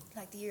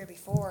the year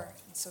before,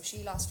 and so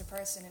she lost a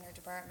person in her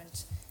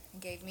department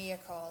and gave me a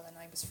call, and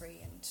I was free,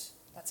 and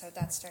that's how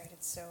that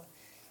started. So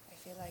I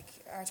feel like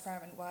art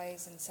department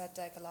wise and set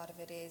deck, a lot of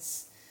it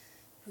is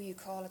who you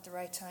call at the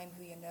right time,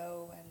 who you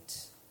know, and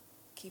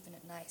keeping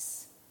it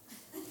nice.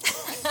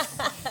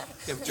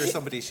 But you're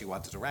somebody she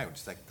wanted around.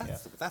 She's like,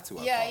 that's who I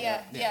call.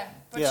 Yeah.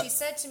 But she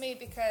said to me,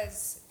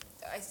 because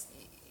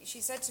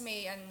she said to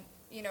me, and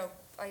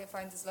I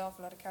find there's an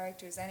awful lot of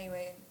characters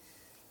anyway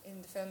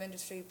in the film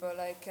industry, but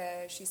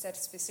she said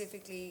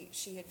specifically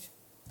she had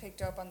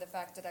picked up on the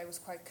fact that I was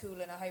quite cool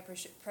in a high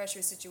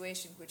pressure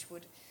situation, which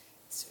would,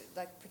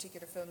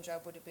 particular film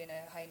job would have been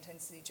a high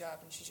intensity job,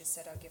 and she just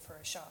said I'll give her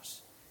a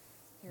shot.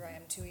 Here I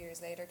am 2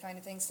 years later, kind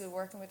of thing, still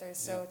working with her,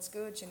 so it's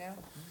good,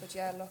 But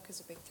luck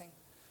is a big thing.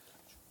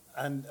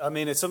 And I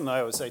mean, it's something I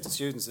always say to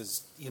students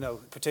is,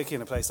 particularly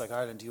in a place like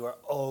Ireland, you are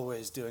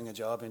always doing a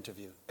job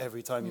interview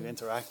every time you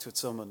interact with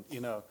someone.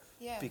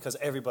 Yeah. because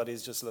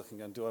everybody's just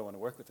looking and do I want to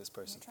work with this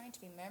person? You're trying to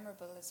be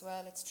memorable as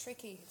well. It's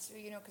tricky. It's,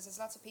 because there's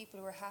lots of people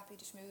who are happy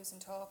to schmooze and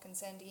talk and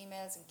send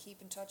emails and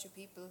keep in touch with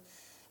people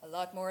a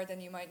lot more than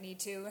you might need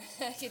to.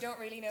 You don't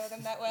really know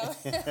them that well.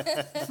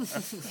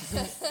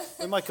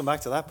 We might come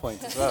back to that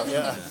point as well.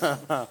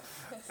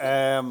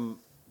 Yeah.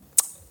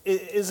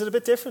 Is it a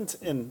bit different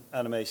in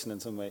animation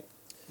in some way,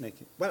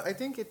 Nicky? Well, I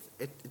think it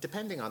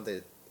depending on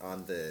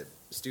the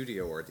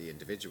studio or the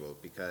individual,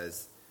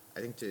 because I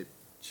think to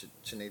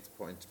Sinead's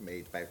point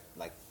made about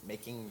like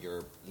making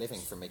your living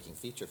from making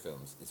feature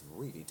films is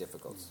really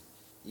difficult.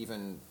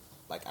 Even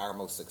like our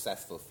most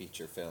successful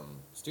feature film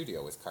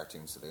studio is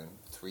Cartoon Saloon,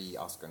 3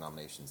 Oscar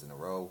nominations in a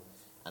row,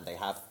 and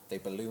they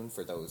balloon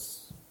for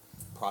those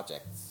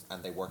projects,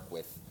 and they work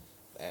with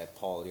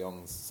Paul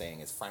Young's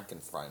saying is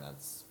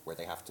Frankenfinance, where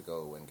they have to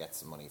go and get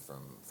some money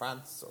from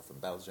France or from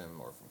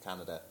Belgium or from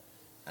Canada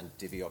and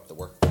divvy up the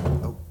work.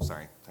 Oh,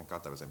 sorry, thank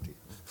God that was empty.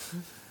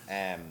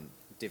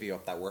 Divvy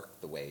up that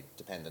work the way,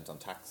 dependent on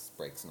tax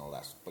breaks and all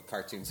that. But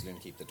Cartoon Saloon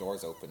keep the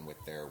doors open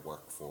with their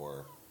work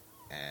for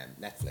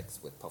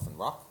Netflix with Puff and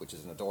Rock, which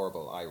is an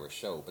adorable Irish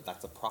show, but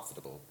that's a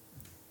profitable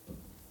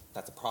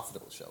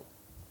show,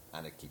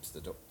 and it keeps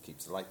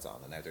the lights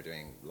on. And now they're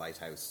doing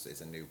Lighthouse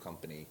is a new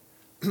company,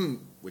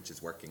 which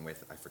is working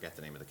with, I forget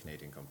the name of the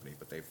Canadian company,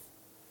 but they've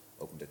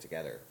opened it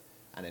together.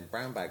 And in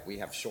Brown Bag we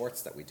have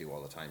shorts that we do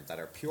all the time that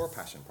are pure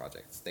passion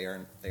projects. They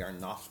are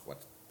not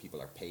what people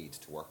are paid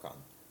to work on.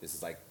 This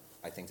is like,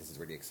 I think this is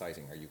really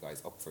exciting. Are you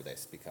guys up for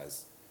this?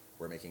 Because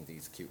we're making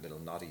these cute little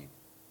naughty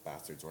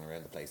bastards run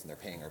around the place and they're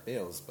paying our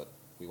bills, but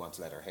we want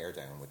to let our hair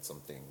down with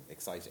something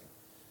exciting.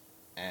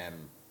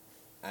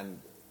 And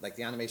like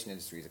the animation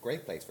industry is a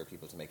great place for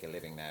people to make a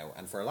living now,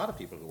 and for a lot of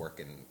people who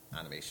work in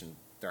animation,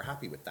 they're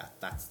happy with that.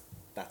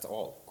 That's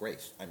all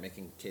great. I'm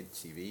making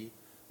kids TV.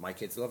 My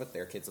kids love it.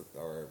 Their kids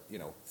are,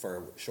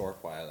 for a short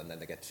while, and then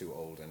they get too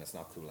old and it's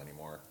not cool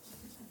anymore.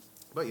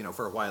 But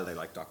for a while they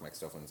like Doc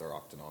McStuffins or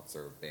Octonauts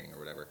or Bing or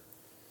whatever.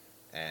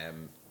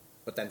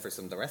 But then for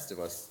some of the rest of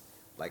us,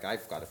 like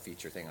I've got a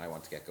feature thing I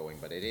want to get going,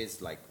 but it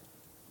is like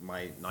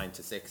my 9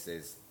 to 6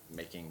 is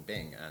making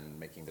Bing and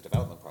making the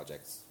development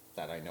projects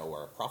that I know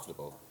are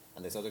profitable.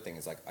 And this other thing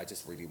is like, I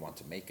just really want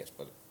to make it,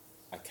 but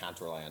I can't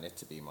rely on it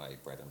to be my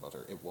bread and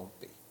butter. It won't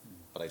be,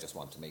 but I just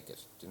want to make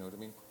it. Do you know what I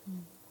mean?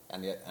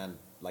 And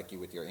like you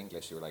with your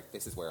English, you were like,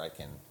 this is where I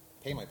can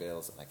pay my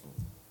bills and I can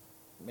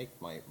make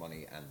my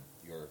money. And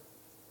your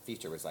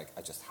feature was like,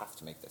 I just have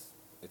to make this.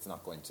 It's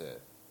not going to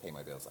pay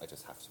my bills. I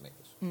just have to make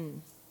it.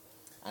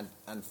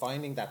 And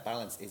finding that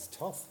balance is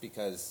tough,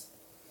 because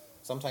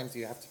sometimes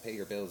you have to pay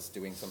your bills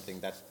doing something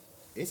that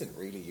isn't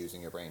really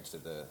using your brain to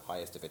the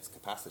highest of its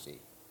capacity.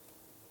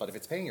 But if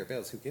it's paying your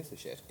bills, who gives a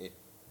shit?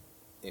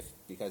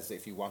 Because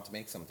if you want to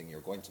make something, you're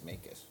going to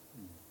make it.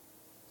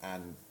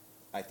 And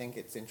I think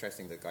it's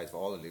interesting that guys have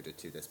all alluded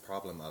to this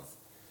problem of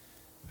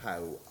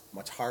how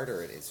much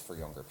harder it is for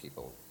younger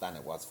people than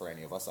it was for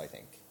any of us, I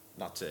think.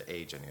 Not to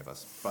age any of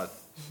us, but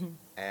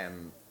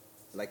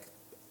like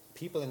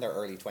people in their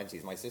early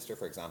 20s, my sister,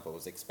 for example,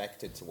 was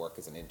expected to work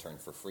as an intern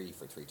for free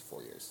for 3 to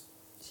 4 years.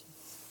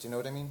 Do you know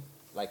what I mean?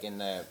 Like in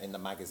the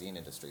magazine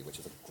industry, which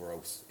is a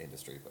gross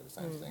industry by the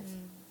sounds of things.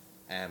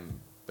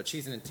 But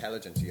she's an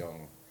intelligent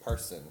young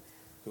person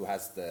who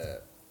has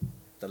the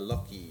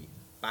lucky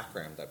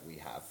background that we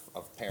have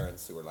of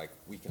parents who are like,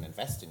 we can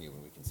invest in you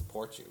and we can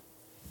support you.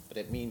 But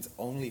it means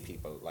only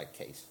people like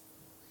Kate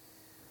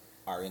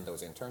are in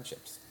those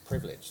internships,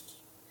 privileged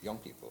young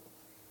people.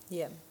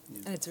 Yeah,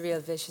 and it's a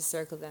real vicious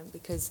circle then,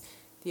 because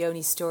the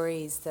only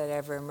stories that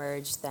ever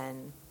emerge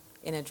then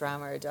in a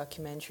drama or a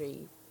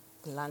documentary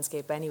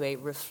landscape anyway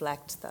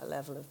reflect that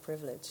level of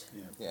privilege.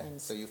 Yeah.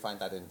 And So you find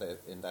that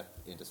in that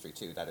industry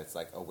too, that it's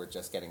like, oh, we're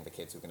just getting the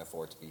kids who can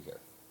afford to be here.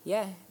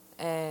 Yeah.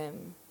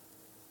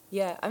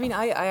 Yeah, I mean,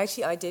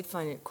 I did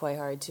find it quite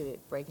hard to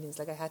break news.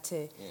 Like I had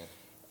to,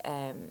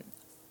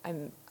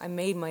 I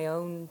made my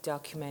own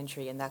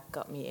documentary, and that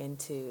got me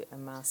into a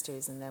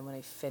master's. And then when I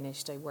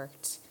finished, I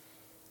worked.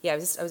 Yeah, I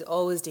was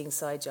always doing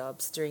side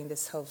jobs during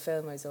this whole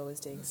film. I was always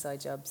doing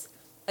side jobs.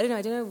 I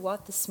don't know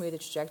what the smoother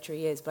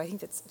trajectory is, but I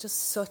think that's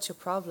just such a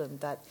problem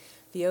that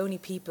the only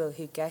people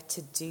who get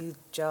to do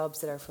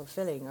jobs that are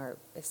fulfilling are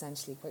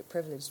essentially quite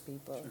privileged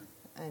people.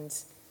 Sure. And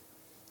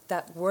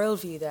that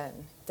worldview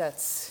then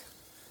that's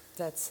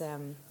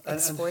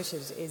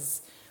exported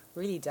is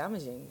really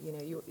damaging.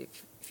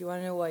 If you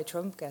want to know why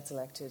Trump gets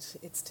elected,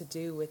 it's to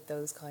do with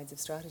those kinds of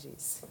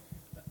strategies.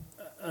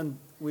 And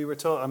we were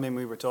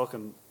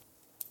talking,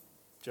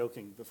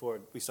 joking before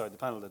we started the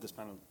panel, that this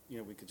panel,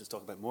 we could just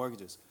talk about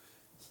mortgages.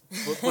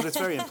 But it's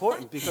very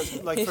important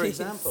because, like, for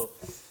example,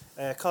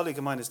 a colleague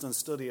of mine has done a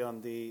study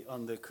on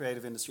the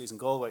creative industries in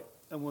Galway,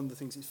 and one of the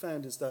things he's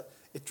found is that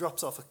it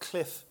drops off a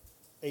cliff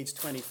age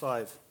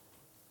 25.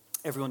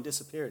 Everyone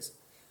disappears.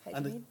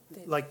 And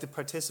the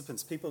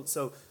participants,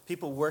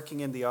 people working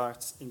in the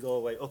arts in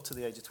Galway up to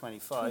the age of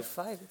 25,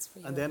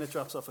 and then it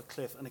drops off a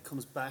cliff and it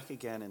comes back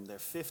again in their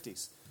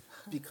 50s.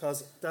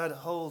 Because that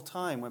whole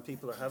time when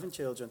people are having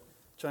children,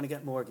 trying to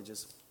get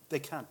mortgages, they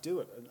can't do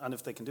it. And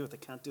if they can do it, they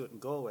can't do it in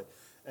Galway.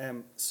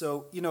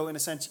 So, you know, in a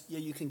sense, yeah,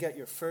 you can get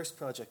your first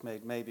project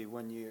made maybe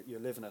when you're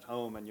living at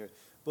home and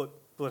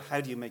but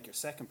how do you make your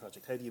second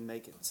project? How do you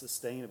make it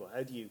sustainable?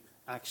 How do you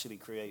actually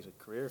create a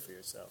career for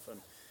yourself?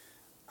 And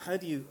how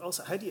do you,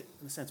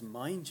 in a sense,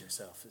 mind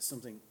yourself is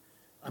something.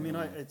 I mean,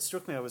 it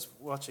struck me, I was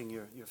watching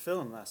your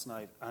film last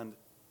night, and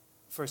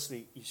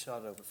firstly, you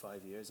shot it over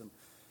 5 years,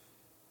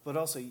 but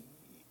also,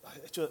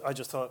 I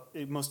just thought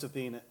it must have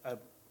been,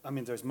 I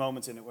mean, there's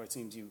moments in it where it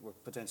seems you were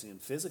potentially in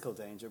physical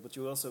danger, but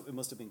it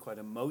must have been quite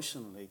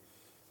emotionally,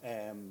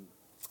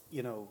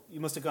 you know, you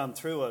must have gone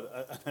through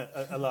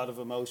a lot of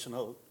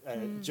emotional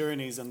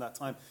journeys in that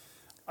time.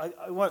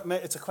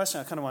 It's a question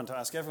I kind of want to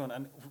ask everyone,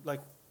 and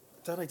like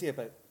that idea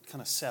about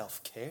kind of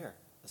self-care,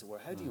 as it were.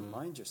 How do you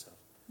mind yourself?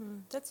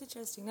 That's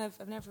interesting.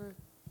 I've never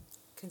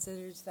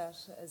considered that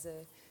as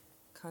a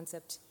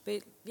concept,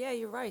 but yeah,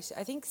 you're right.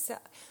 I think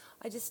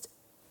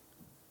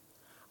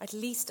at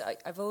least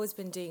I've always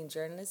been doing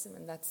journalism,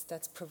 and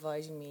that's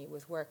providing me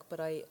with work. But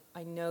I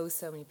know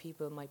so many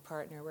people. My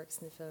partner works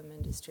in the film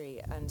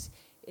industry, and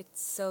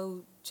it's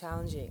so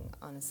challenging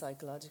on a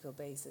psychological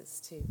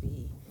basis to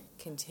be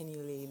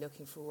continually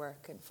looking for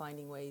work and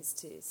finding ways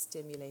to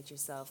stimulate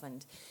yourself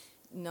and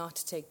not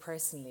to take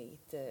personally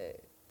the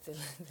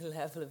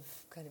level of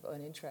kind of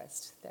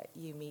uninterest that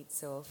you meet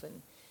so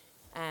often.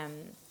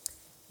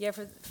 Yeah,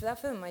 for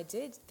that film, I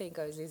did think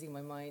I was losing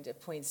my mind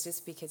at points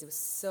just because it was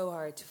so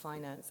hard to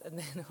finance. And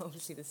then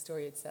obviously the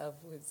story itself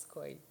was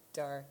quite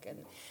dark,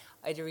 and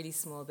I had a really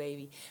small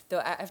baby. Though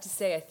I have to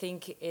say, I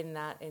think in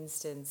that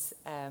instance,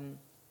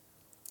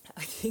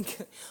 I think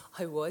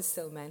I was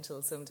so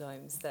mental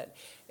sometimes that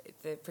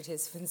the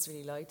participants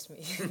really liked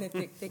me.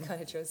 They kind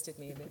of trusted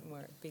me a bit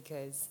more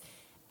because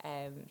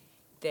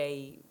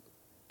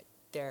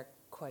they're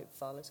quite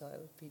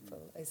volatile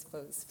people, I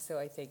suppose. So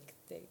I think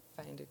they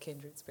found a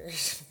kindred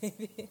spirit,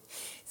 maybe.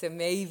 So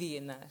maybe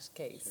in that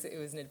case, it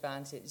was an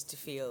advantage to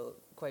feel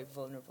quite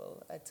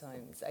vulnerable at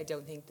times. I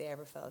don't think they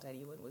ever felt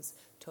anyone was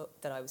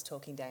that I was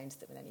talking down to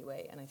them in any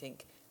way, and I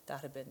think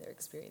that had been their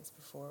experience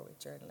before with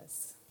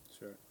journalists.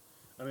 Sure.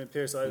 I mean,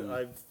 Pierce,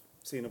 I've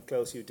seen up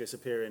close you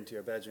disappear into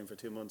your bedroom for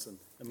 2 months and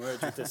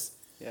emerge with this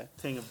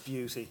thing of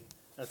beauty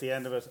at the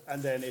end of it,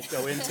 and then it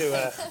go into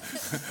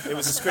it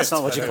was a script. That's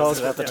not what you called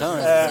it at the time.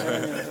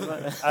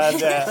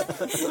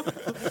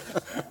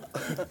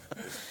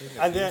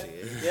 And then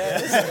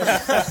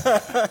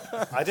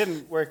I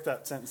didn't work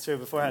that sentence through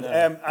beforehand.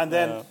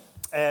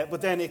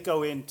 But then it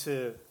go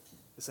into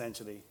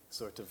essentially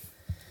sort of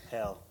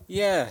hell.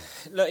 Yeah,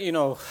 you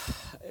know,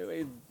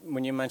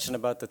 when you mentioned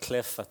about the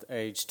cliff at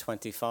age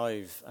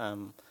 25,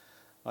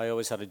 I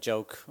always had a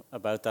joke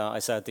about that. I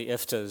said the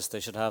IFTAs, they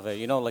should have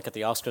like at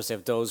the Oscars, they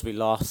have those we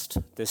lost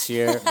this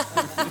year.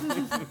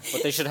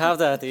 But they should have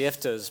that at the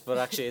IFTAs. But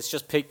actually, it's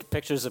just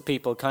pictures of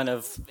people kind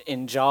of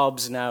in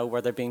jobs now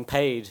where they're being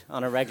paid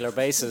on a regular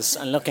basis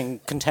and looking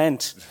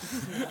content.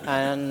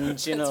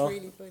 And, you know,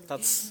 really funny.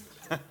 that's...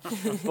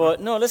 But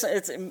no, listen,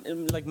 it's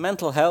like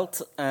mental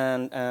health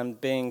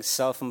and being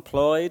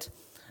self-employed.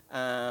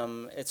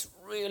 It's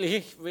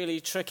really,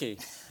 really tricky.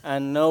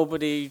 And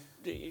nobody...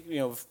 You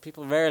know,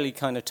 people rarely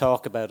kind of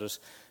talk about it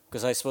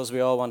because I suppose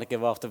we all want to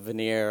give off the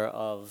veneer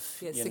of,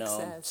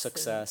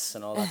 success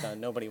and all that kind of,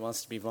 nobody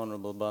wants to be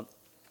vulnerable, but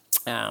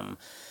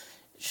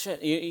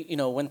you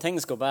know, when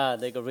things go bad,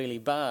 they go really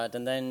bad,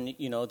 and then,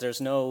 you know, there's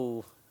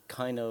no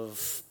kind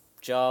of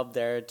job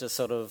there to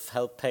sort of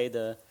help pay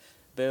the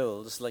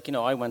bills. Like, you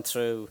know, I went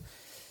through...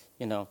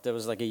 You know, there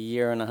was like a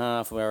year and a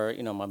half where,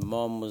 you know, my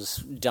mum was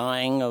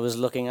dying. I was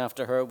looking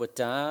after her with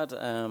Dad.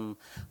 I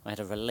had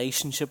a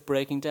relationship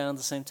breaking down at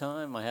the same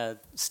time. I had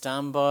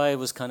Standby,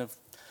 was kind of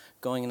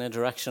going in a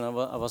direction I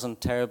wasn't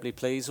terribly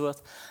pleased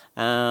with.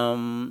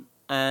 And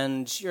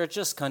you're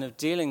just kind of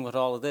dealing with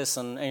all of this,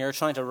 and you're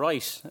trying to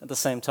write at the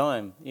same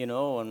time, you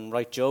know, and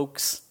write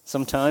jokes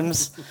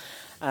sometimes,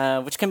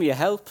 which can be a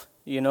help,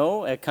 you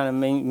know. It kind of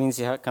means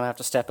you kind of have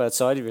to step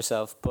outside of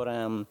yourself. But...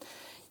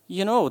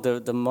 you know,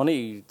 the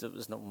money, there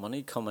was no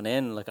money coming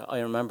in. Like,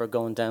 I remember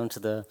going down to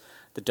the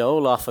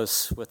Dole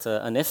office with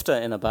an IFTA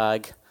in a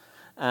bag,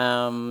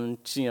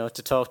 you know,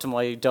 to talk to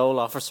my Dole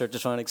officer to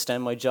try and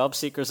extend my job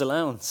seeker's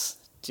allowance.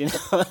 Do you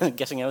know, and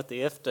getting out the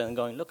IFTA and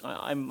going, look,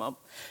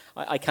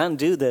 I can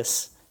do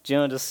this. Do you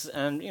know,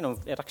 and, you know,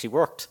 it actually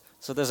worked.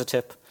 So there's a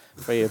tip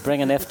for you.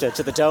 Bring an IFTA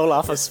to the Dole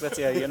office with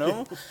you, you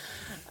know.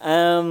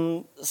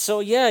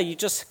 So, yeah, you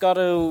just got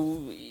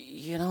to,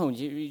 you know,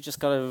 you just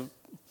got to...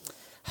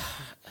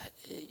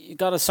 You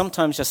got to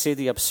sometimes just see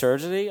the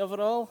absurdity of it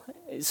all.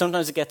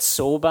 Sometimes it gets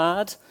so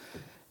bad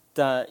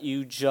that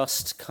you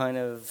just kind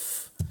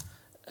of,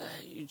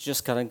 you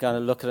just gotta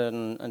look at it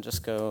and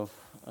just go,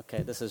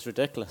 okay, this is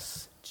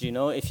ridiculous. Do you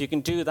know? If you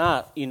can do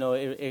that, you know,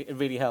 it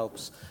really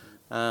helps.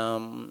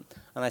 And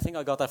I think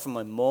I got that from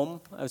my mum,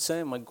 I would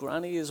say, my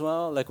granny as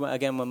well. Like,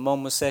 again, when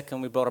mum was sick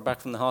and we brought her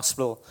back from the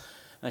hospital,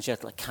 and she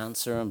had like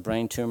cancer and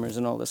brain tumours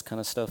and all this kind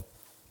of stuff.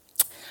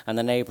 And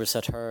the neighbours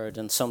had heard,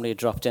 and somebody had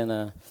dropped in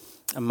a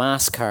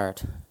mass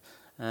card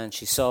And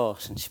she saw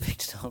it, and she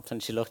picked it up,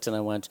 and she looked, and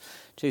I went,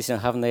 "Geez,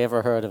 haven't they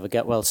ever heard of a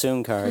get well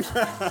soon card?"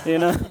 you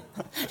know.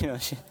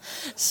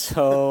 It's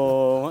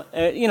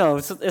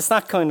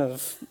that kind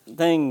of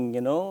thing,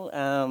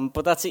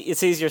 But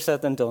it's easier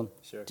said than done.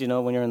 Sure.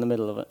 When you're in the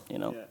middle of it,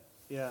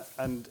 Yeah,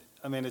 and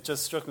I mean, it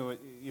just struck me when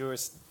you were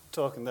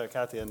talking there,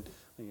 Kathy, and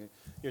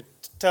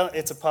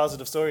it's a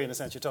positive story in a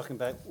sense. You're talking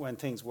about when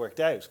things worked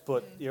out,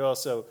 but you're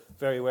also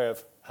very aware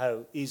of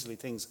how easily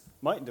things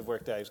mightn't have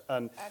worked out,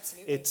 and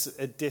Absolutely. it's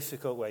a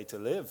difficult way to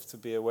live, to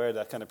be aware of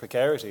that kind of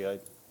precarity.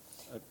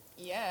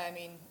 Yeah, I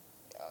mean,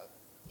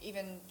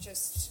 even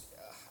just,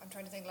 I'm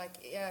trying to think,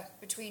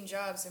 between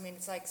jobs, I mean,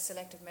 it's like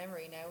selective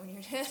memory now. When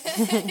you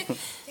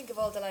think of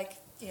all the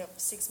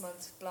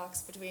 6-month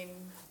blocks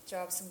between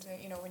jobs, sometimes,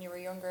 when you were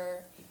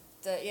younger,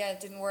 it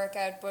didn't work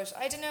out, but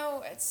I don't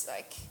know, it's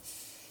like,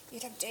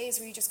 you'd have days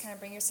where you just can't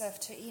bring yourself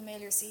to email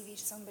your CV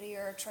to somebody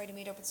or try to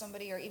meet up with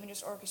somebody or even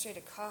just orchestrate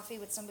a coffee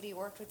with somebody you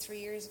worked with 3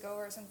 years ago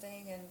or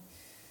something. And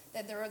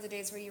then there are other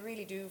days where you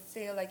really do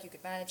feel like you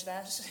could manage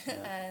that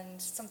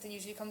and something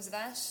usually comes of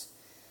that.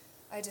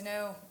 I don't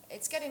know.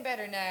 It's getting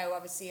better now,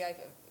 obviously. I've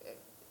a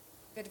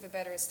bit of a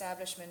better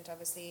establishment,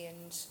 obviously,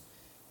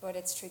 but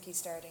it's tricky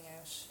starting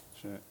out.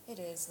 Sure. It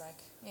is,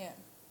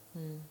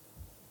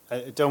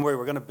 Don't worry,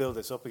 we're going to build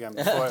this up again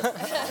before.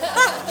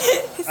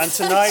 And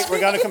tonight we're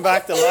going to come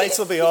back. The lights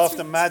will be off.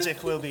 The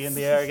magic will be in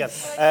the air again.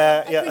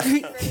 But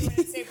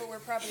we're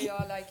probably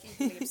all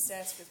equally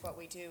obsessed with what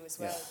we do as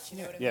well. Do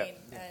you know what I mean?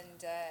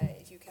 And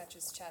if you catch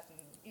us chatting,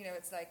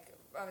 it's like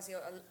obviously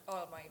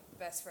all of my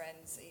best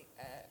friends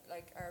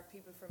are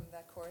people from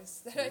that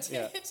course that I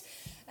did,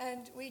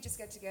 and we just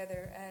get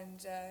together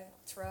and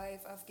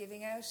thrive off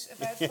giving out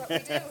about what we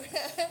do.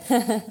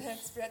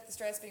 The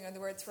stress being on the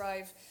word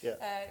thrive.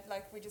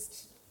 We're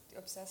just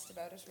obsessed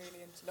about it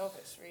really and love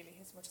it really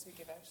as much as we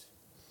give out.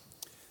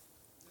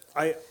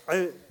 I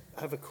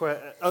have a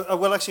question.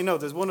 Well, actually, no.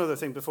 There's one other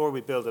thing before we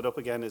build it up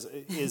again.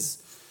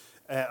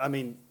 I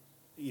mean,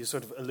 you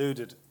sort of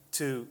alluded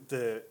to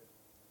the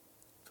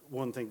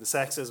one thing, the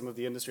sexism of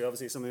the industry.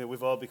 Obviously, something that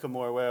we've all become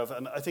more aware of.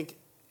 And I think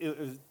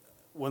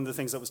one of the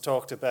things that was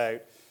talked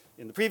about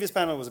in the previous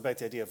panel was about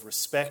the idea of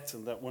respect,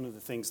 and that one of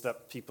the things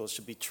that people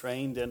should be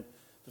trained in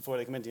before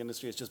they come into the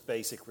industry is just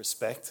basic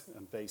respect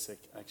and basic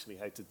actually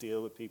how to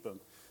deal with people.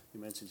 You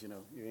mentioned,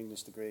 your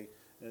English degree.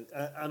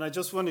 And I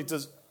just wondered,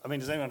 does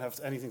anyone have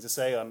anything to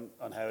say on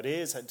how it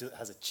is?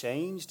 Has it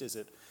changed? Is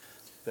it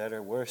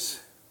better, worse?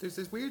 There's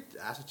this weird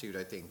attitude,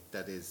 I think,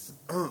 that is...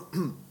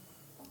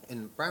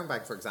 in Brown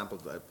Bag, for example,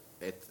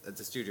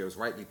 the studio is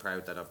rightly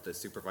proud that of the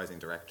supervising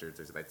directors,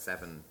 there's about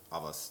 7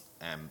 of us.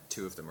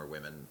 2 of them are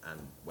women, and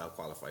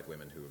well-qualified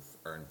women who have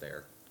earned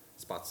their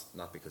spots,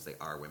 not because they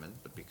are women,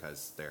 but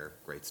because they're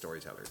great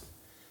storytellers.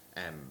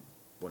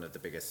 One of the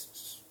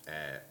biggest...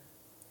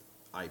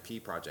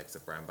 IP projects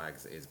of Brown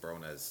Bags is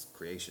Brona's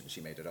creation. She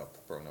made it up.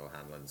 Brona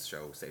O'Hanlon's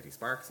show Sadie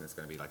Sparks, and it's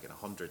going to be in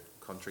 100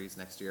 countries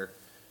next year.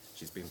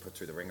 She's been put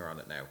through the ringer on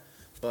it now.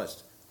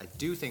 But I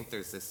do think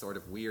there's this sort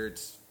of weird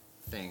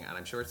thing, and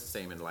I'm sure it's the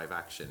same in live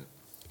action.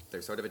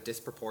 There's sort of a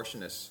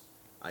disproportionate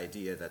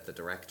idea that the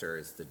director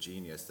is the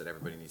genius that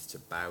everybody needs to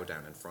bow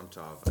down in front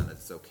of, and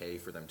it's okay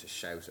for them to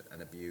shout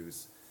and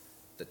abuse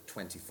the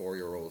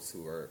 24-year-olds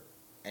who are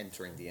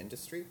entering the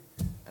industry.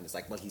 And it's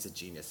well, he's a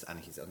genius and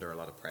he's under a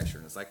lot of pressure,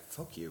 and it's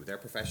fuck you, they're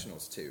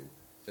professionals too.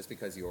 Just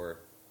because you're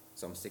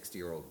some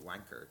 60-year-old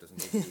wanker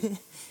doesn't give you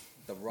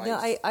the right...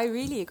 No, I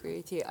really agree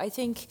with you. I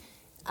think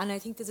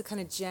there's a kind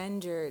of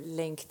gender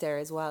link there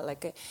as well.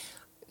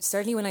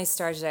 Certainly when I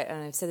started out,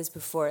 and I've said this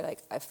before,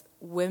 if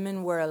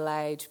women were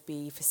allowed to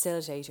be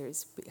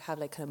facilitators, have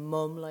kind of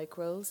mum-like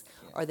roles,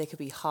 or they could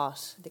be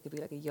hot, they could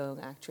be a young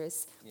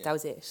actress. That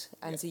was it.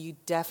 And so you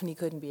definitely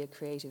couldn't be a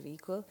creative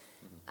equal.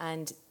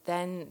 And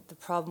then the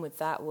problem with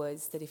that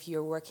was that if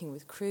you're working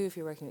with crew, if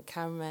you're working with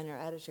cameramen or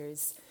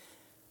editors,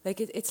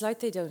 it's like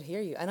they don't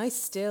hear you. And I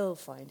still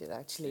find it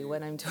actually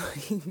when I'm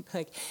talking,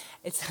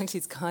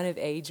 it's kind of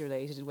age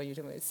related when you're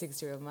talking about a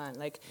 60-year-old man.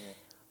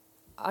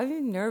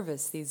 I'm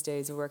nervous these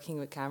days of working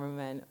with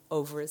cameramen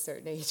over a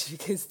certain age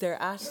because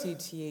their attitude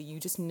to you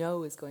just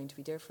know is going to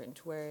be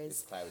different. Whereas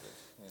it's clouded.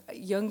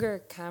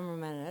 Younger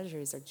cameramen and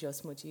editors are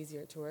just much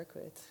easier to work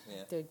with.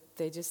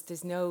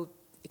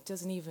 It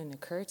doesn't even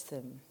occur to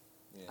them.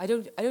 I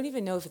don't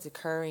even know if it's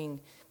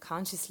occurring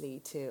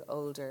consciously to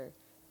older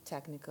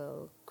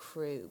technical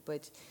crew,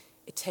 but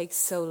it takes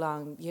so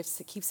long. You have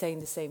to keep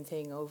saying the same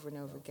thing over and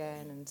over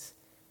again, and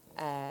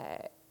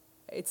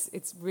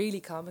it's really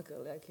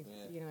comical.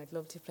 I'd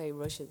love to play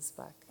Rush's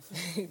back.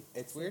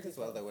 It's weird as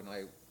well, though,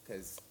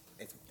 because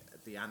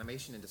the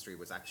animation industry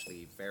was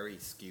actually very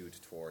skewed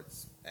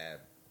towards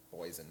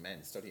boys and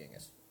men studying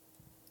it.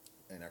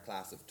 In our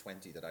class of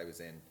 20 that I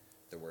was in,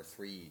 there were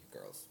 3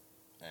 girls,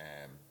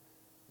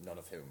 none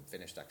of whom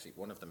finished, actually.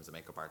 One of them is a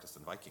makeup artist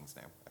in Vikings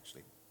now,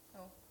 actually.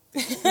 Oh.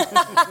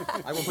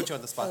 I won't put you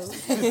on the spot,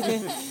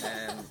 Steve.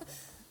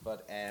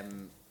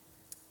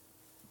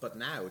 But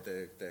now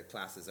the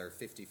classes are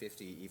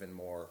 50-50, even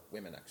more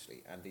women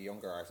actually. And the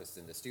younger artists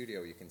in the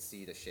studio, you can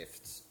see the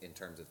shifts in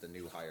terms of the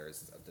new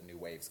hires, of the new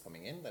waves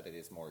coming in, that it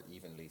is more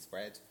evenly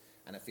spread.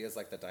 And it feels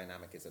like the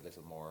dynamic is a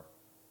little more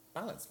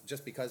balanced,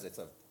 just because it's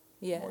a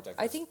more diverse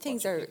I think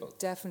things are people.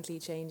 definitely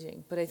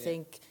changing, but I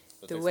think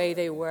But the there's way a-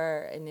 they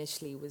were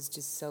initially was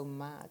just so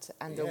mad,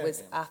 and there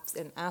was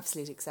an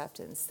absolute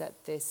acceptance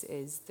that this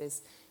is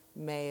this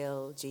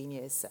male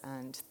genius,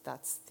 and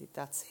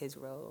that's his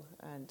role,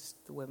 and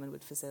the women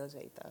would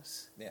facilitate that.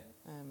 Yeah.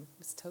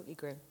 It's totally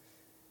grim.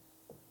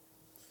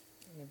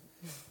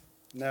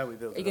 Now we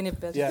build. Are you going to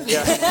build? Yeah,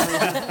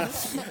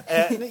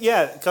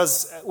 yeah,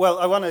 because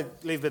I want to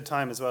leave a bit of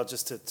time as well,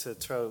 just to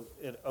throw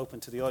it open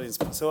to the audience.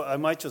 So I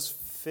might just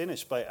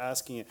finish by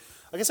asking you.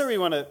 I guess I really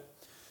want to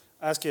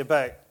ask you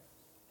about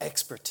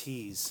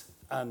expertise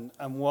and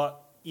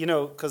what,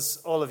 because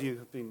all of you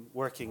have been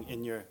working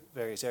in your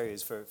various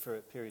areas for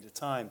a period of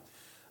time,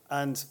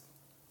 and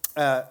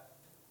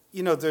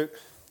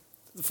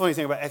the funny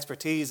thing about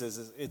expertise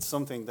is it's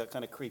something that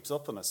kind of creeps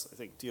up on us. I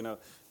think,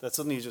 that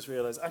suddenly you just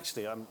realize,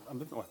 actually, I'm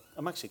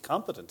actually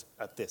competent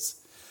at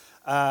this.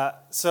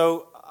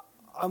 So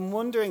I'm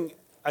wondering,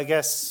 I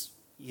guess,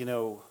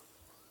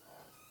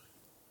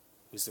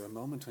 is there a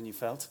moment when you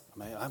felt,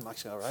 I'm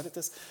actually all right at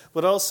this?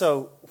 But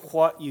also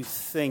what you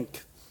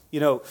think,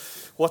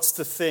 what's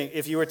the thing,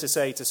 if you were to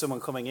say to someone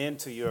coming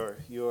into your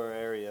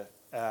area,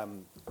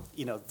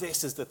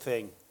 this is the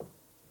thing.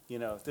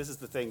 This is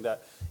the thing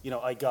that,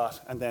 I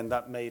got, and then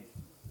that made,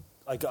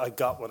 I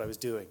got what I was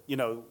doing.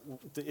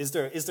 Is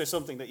there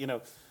something that,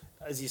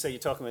 as you say, you're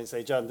talking about, you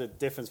say, John, the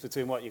difference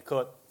between what you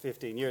cut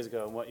 15 years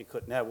ago and what you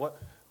cut now,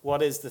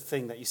 what is the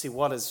thing that you see,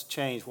 what has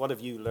changed, what have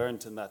you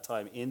learned in that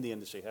time in the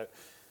industry?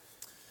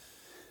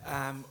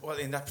 Well,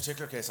 in that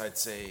particular case, I'd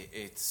say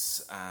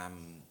it's,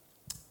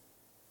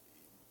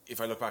 if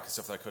I look back at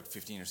stuff that I cut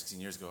 15 or 16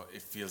 years ago,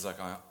 it feels like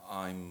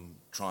I'm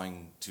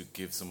trying to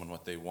give someone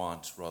what they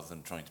want rather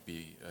than trying to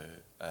be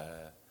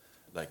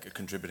like a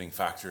contributing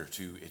factor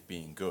to it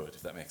being good,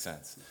 if that makes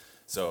sense.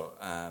 So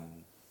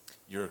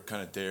you're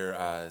kind of there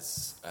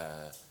as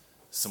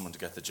someone to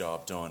get the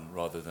job done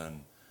rather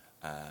than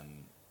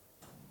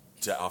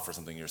to offer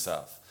something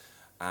yourself.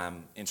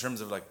 In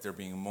terms of like there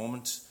being a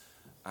moment,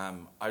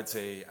 I'd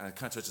say, and it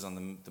kind of touches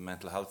on the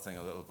mental health thing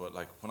a little bit,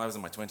 like when I was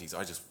in my 20s,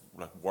 I just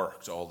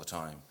worked all the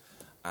time.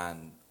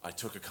 And I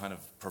took a kind of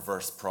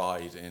perverse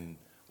pride in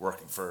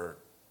working for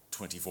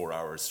 24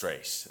 hours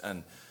straight.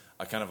 And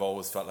I kind of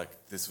always felt like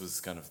this was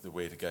kind of the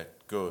way to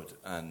get good.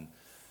 And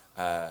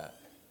a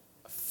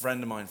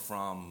friend of mine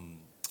from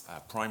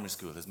primary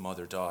school, his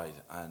mother died,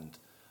 and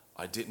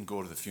I didn't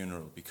go to the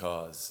funeral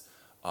because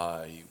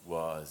I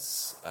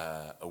was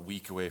a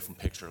week away from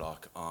picture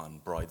lock on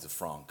Brides of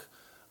Franck.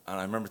 And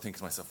I remember thinking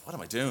to myself, what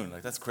am I doing?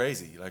 Like, that's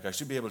crazy. Like, I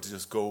should be able to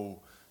just go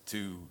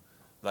to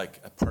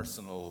like a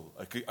personal,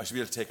 I should be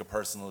able to take a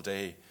personal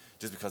day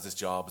just because this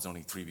job is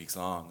only 3 weeks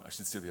long. I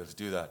should still be able to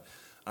do that.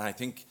 And I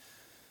think,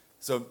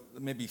 so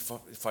maybe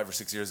 5 or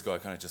 6 years ago, I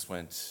kind of just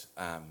went,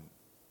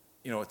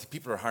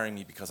 people are hiring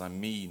me because I'm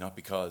me, not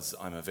because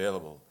I'm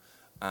available.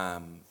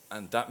 And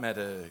that made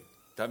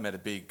a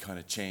big kind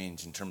of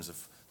change in terms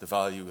of the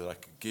value that I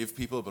could give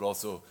people, but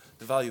also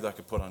the value that I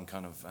could put on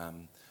kind of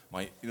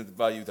the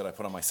value that I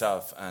put on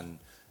myself, and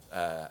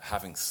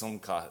having some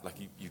class, like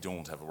you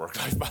don't have a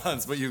work-life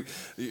balance, but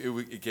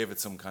it gave it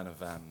some kind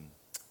of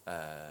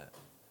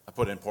I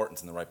put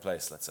importance in the right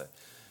place, let's say.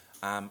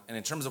 And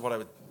in terms of what I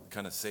would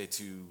kind of say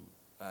to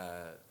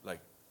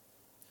like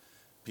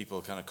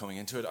people kind of coming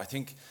into it, I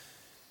think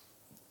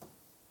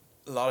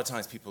a lot of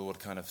times people would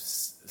kind of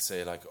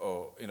say like,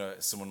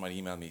 someone might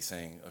email me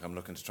saying, like, I'm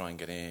looking to try and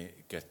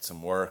get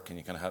some work, and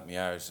you kind of help me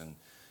out, and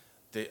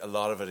a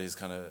lot of it is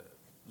kind of,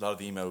 a lot of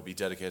the email would be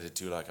dedicated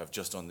to like, I've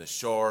just done this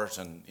short,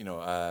 and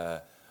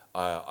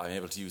I'm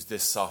able to use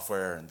this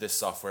software, and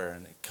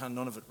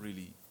none of it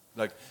really,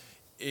 like,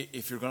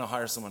 if you're going to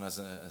hire someone as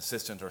an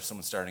assistant or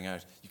someone starting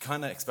out, you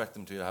kind of expect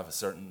them to have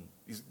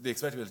they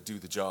expect to be able to do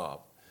the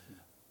job.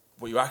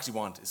 What you actually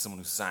want is someone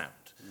who's sound,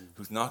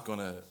 who's not going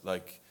to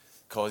like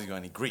cause you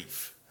any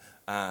grief,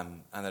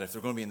 and that if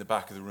they're going to be in the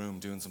back of the room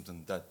doing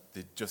something, that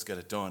they just get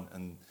it done,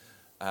 and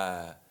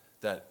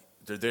that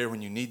they're there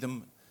when you need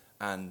them.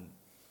 And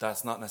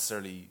that's not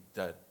necessarily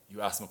that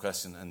you ask them a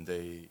question and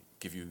they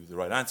give you the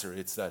right answer.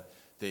 It's that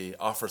they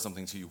offer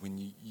something to you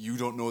when you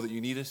don't know that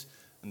you need it,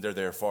 and they're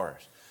there for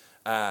it.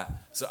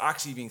 So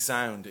actually being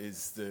sound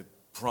is the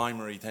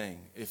primary thing.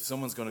 If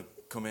someone's going to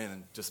come in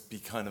and just be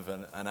kind of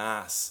an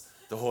ass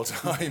the whole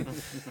time,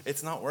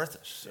 it's not worth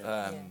it.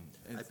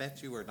 I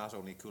bet you were not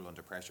only cool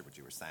under pressure, but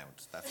you were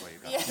sound. That's why you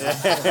got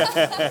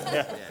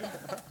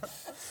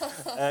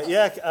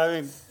it. I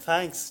mean,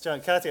 thanks,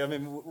 John. Kathy, I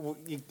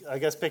mean, I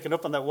guess picking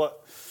up on that,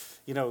 what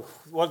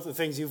are the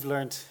things you've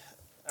learned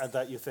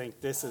that you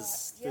think this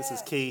is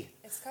key?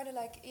 It's kind of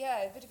like,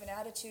 a bit of an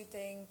attitude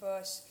thing,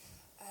 but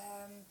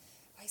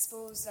I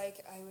suppose,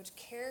 like, I would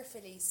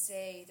carefully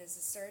say there's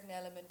a certain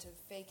element of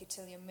fake it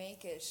till you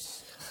make it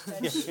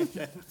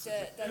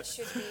that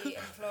should be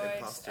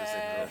employed.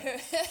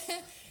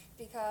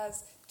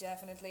 because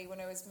definitely when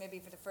I was maybe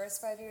for the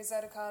first 5 years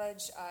out of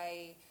college,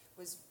 I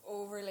was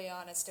overly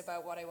honest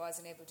about what I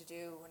wasn't able to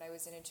do when I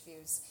was in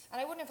interviews. And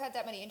I wouldn't have had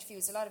that many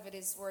interviews. A lot of it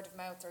is word of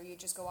mouth, or you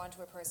just go on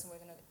to a person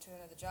to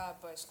another job.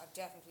 But I've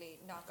definitely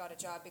not got a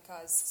job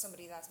because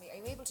somebody's asked me, are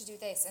you able to do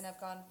this? And I've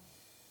gone,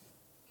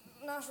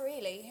 not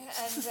really.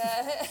 And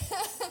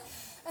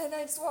and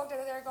I just walked out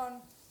of there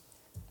going,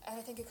 and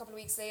I think a couple of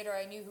weeks later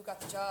I knew who got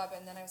the job,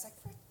 and then I was like,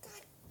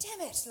 God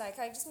damn it, like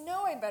I just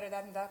know I'm better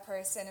than that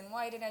person, and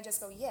why didn't I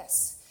just go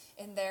yes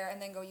in there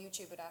and then go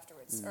YouTube it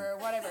afterwards or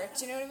whatever,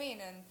 do you know what I mean?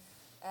 And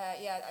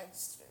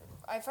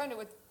I find it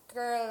with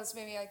girls,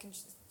 maybe I can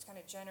just kind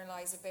of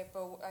generalize a bit,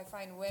 but I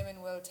find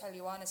women will tell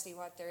you honestly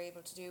what they're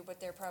able to do, but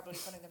they're probably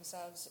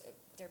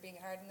they're being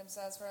hard on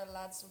themselves, where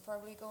lads will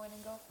probably go in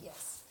and go,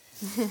 yes,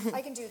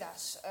 I can do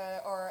that,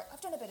 or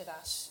I've done a bit of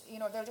that. You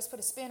know, they'll just put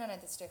a spin on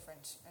it that's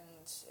different, and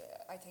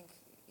I think,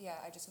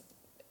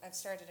 I've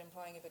started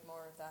employing a bit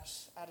more of that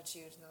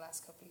attitude in the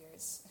last couple of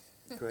years.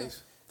 Great,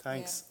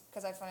 thanks.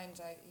 Because I find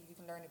you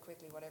can learn it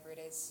quickly, whatever it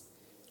is.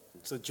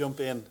 So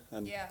jump in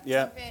and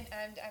jump in,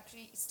 and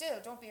actually still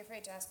don't be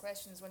afraid to ask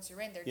questions once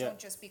you're in there. Yeah. Don't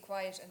just be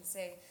quiet and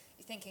say,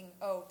 you're thinking,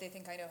 oh, they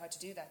think I know how to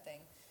do that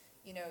thing.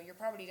 You know, you're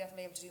probably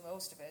definitely able to do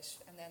most of it,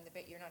 and then the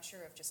bit you're not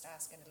sure of, just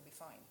ask and it'll be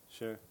fine.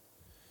 Sure.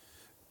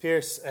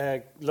 Pierce,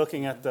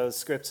 looking at those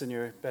scripts in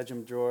your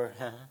bedroom drawer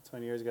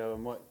 20 years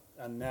ago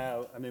and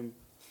now, I mean,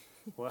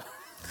 what?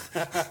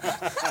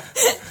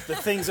 The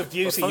things of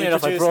beauty. Funny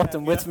enough, I brought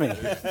them with me.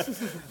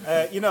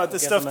 The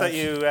stuff that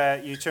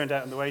you turned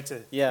out on the way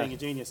to being a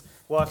genius.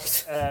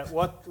 What's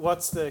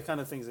the kind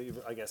of things that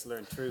you've, I guess,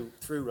 learned through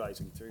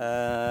writing?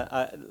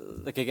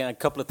 Again, a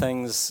couple of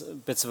things,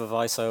 bits of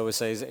advice I always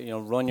say is,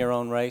 run your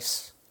own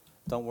race.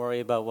 Don't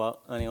worry about what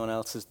anyone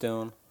else is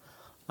doing.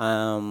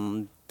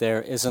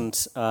 There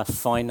isn't a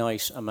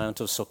finite amount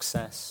of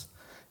success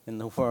in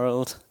the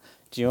world.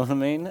 Do you know what I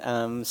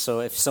mean?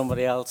 So if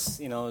somebody else,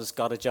 has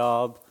got a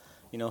job,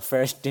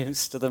 fair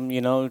dues to them,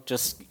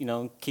 just,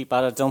 keep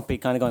at it. Don't be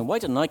kind of going, why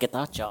didn't I get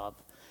that job?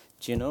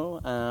 Do you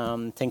know?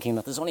 Thinking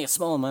that there's only a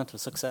small amount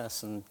of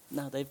success, and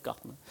now they've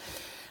gotten it.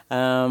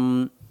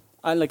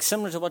 I like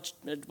similar to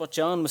what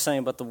John was saying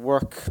about the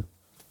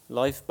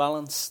work-life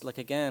balance. Like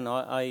again,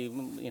 I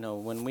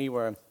when we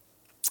were,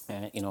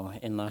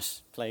 in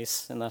that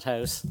place, in that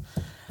house,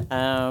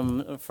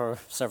 for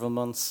several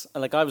months,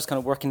 like I was kind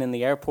of working in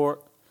the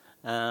airport.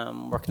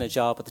 Working a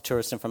job at the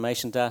tourist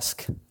information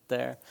desk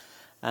there,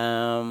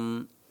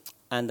 and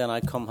then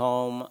I'd come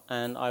home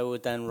and I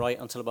would then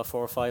write until about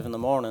 4 or 5 in the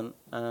morning,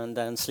 and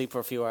then sleep for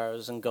a few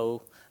hours and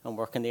go and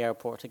work in the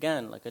airport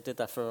again. Like I did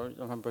that I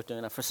remember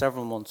doing that for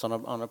several months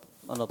on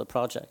another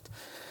project,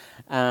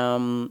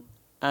 and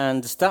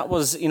that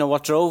was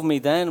what drove me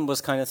then was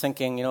kind of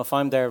thinking, if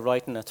I'm there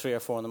writing at 3 or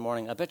 4 in the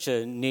morning, I bet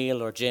you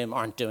Neil or Jim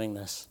aren't doing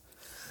this.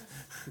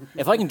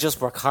 If I can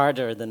just work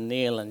harder than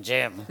Neil and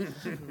Jim,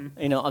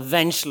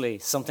 eventually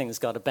something's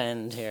got to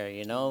bend here,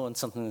 and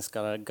something's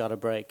got to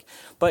break.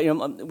 But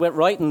with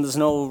writing, there's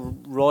no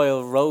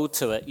royal road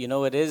to it.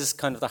 It is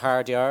kind of the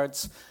hard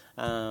yards.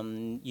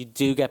 You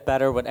do get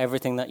better with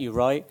everything that you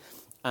write.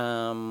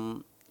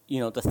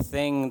 The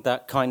thing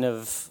that kind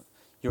of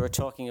you were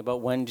talking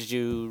about, when did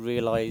you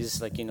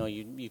realize,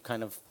 you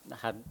kind of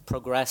had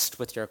progressed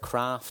with your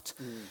craft?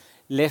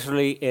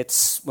 Literally,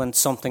 it's when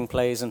something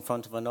plays in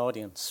front of an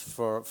audience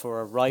for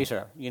a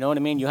writer. You know what I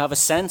mean? You have a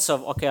sense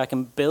of, okay, I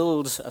can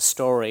build a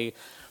story,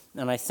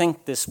 and I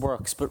think this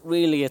works. But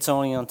really, it's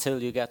only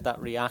until you get that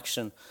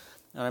reaction.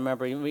 And I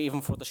remember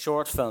even for the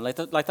short film,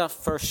 like that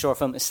first short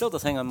film is still the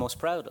thing I'm most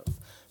proud of,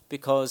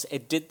 because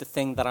it did the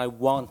thing that I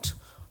want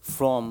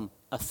from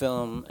a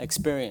film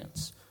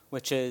experience,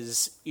 which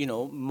is,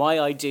 my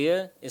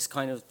idea is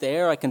kind of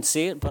there, I can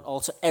see it, but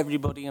also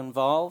everybody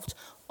involved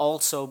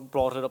also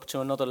brought it up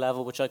to another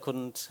level which I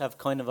couldn't have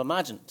kind of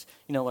imagined,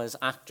 as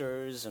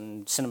actors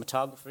and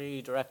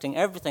cinematography, directing,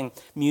 everything,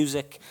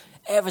 music,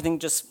 everything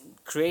just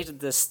created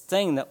this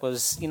thing that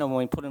was, when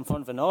we put it in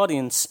front of an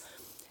audience,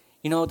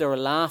 they were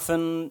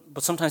laughing,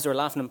 but sometimes they were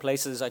laughing in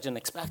places I didn't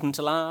expect them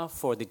to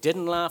laugh, or they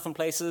didn't laugh in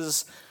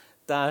places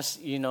that,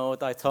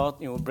 I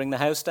thought, would bring the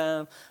house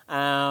down.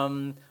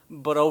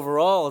 But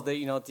overall,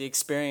 the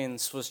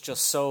experience was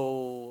just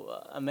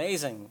so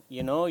amazing.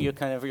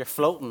 You're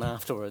floating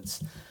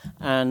afterwards,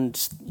 and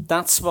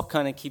that's what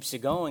kind of keeps you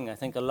going. I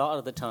think a lot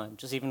of the time,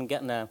 just even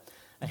getting a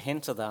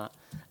hint of that,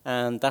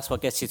 and that's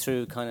what gets you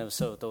through kind of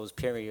those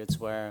periods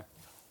where,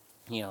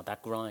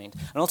 that grind.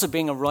 And also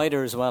being a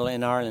writer as well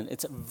in Ireland,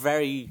 it's a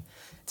very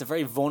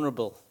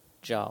vulnerable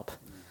job,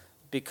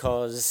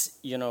 because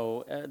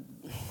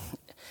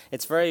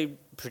it's very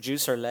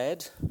producer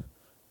led.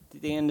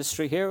 The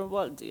industry here,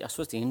 well, I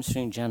suppose the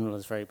industry in general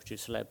is very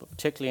producer-led, but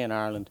particularly in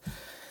Ireland.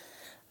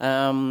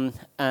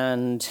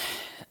 And,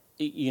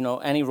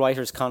 any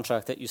writer's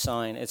contract that you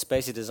sign, it's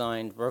basically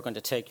designed, we're going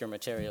to take your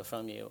material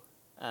from you,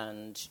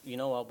 and you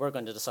know what, we're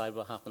going to decide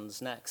what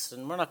happens next.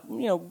 And we're not,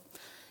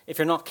 if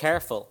you're not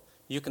careful,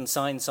 you can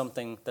sign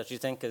something that you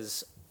think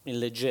is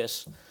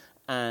legit,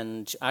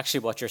 And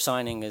actually what you're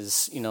signing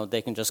is,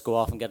 they can just go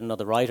off and get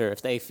another writer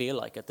if they feel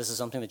like it. This is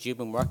something that you've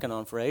been working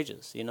on for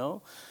ages,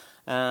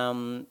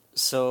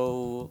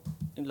 So,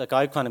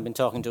 I've kind of been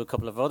talking to a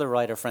couple of other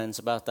writer friends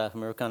about that,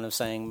 and we were kind of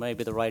saying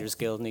maybe the Writers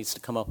Guild needs to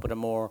come up with a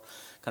more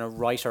kind of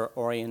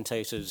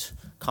writer-orientated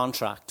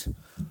contract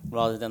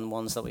rather than the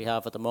ones that we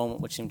have at the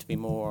moment, which seem to be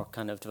more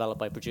kind of developed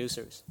by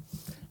producers.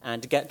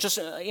 And to get just,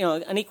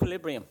 an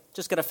equilibrium,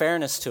 just get a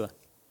fairness to it,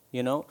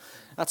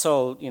 That's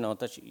all,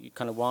 that you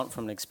kind of want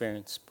from an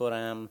experience. But,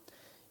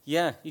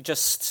 you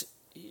just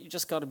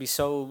got to be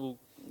so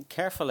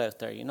careful out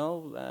there,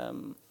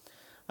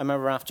 I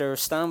remember after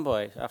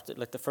Standby, after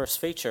the first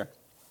feature,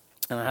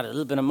 and I had a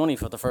little bit of money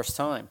for the first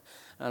time,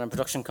 and a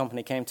production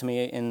company came to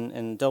me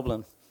in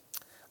Dublin.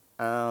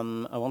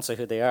 I won't say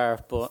who they are,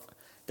 but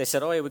they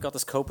said, "Oh yeah, we got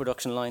this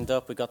co-production lined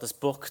up. We got this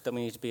book that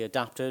we need to be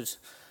adapted,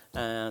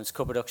 and it's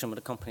co-production with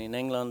a company in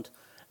England,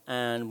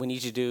 and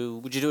would you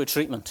do a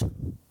treatment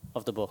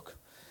of the book?"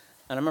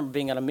 And I remember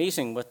being at a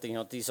meeting with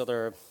these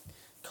other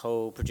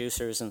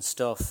co-producers and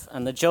stuff,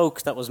 and the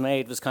joke that was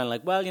made was kind of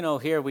like, well,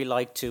 here we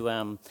like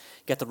to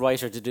get the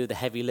writer to do the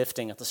heavy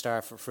lifting at the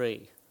start for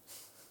free.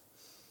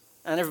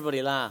 And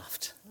everybody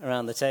laughed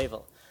around the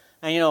table.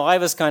 And, I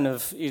was kind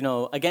of,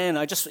 again,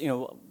 I just,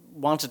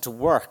 wanted to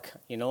work,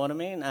 you know what I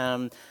mean?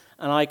 And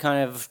I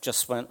kind of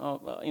just went,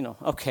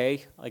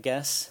 okay, I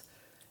guess,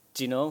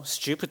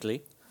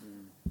 stupidly,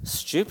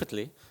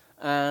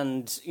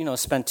 and,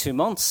 spent 2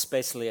 months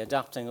basically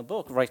adapting a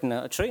book, writing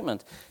a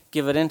treatment,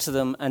 give it into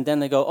them, and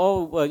then they go,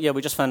 "Oh, well, yeah,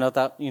 we just found out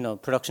that,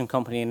 production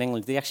company in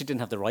England, they actually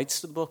didn't have the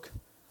rights to the book."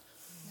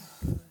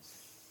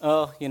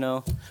 Oh,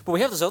 but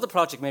we have this other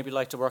project maybe you'd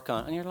like to work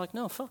on. And you're like,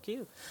 no, fuck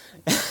you.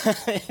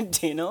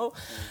 Do you know?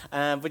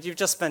 But you've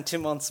just spent 2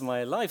 months of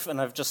my life,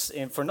 and I've just,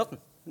 for nothing,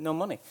 no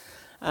money.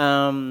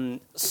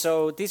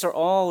 So these are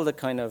all the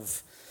kind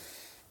of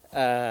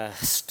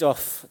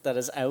stuff that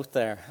is out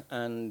there.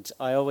 And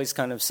I always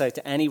kind of say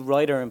to any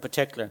writer in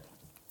particular,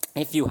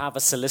 if you have a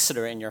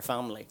solicitor in your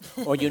family,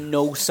 or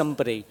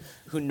somebody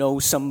who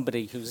knows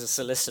somebody who's a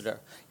solicitor,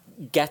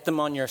 get them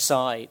on your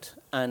side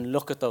and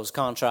look at those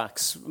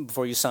contracts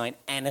before you sign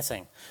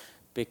anything,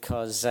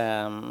 because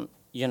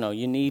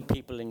you need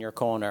people in your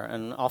corner,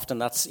 and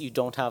often you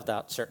don't have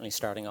that, certainly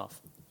starting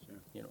off.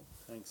 Sure.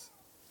 Thanks.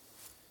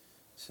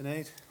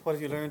 Sinead, what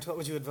have you learned? What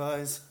would you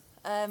advise?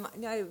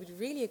 No, I would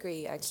really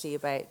agree actually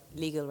about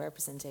legal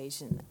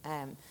representation.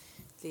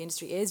 The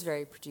industry is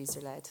very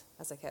producer-led,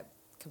 as I kept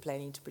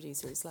complaining to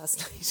producers last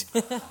night.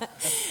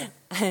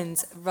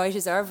 And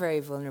writers are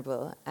very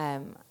vulnerable,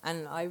 and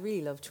I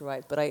really love to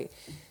write, but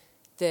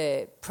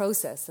the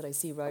process that I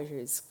see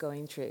writers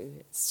going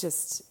through, it's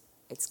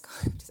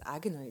kind of just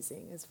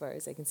agonizing as far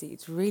as I can see.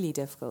 It's really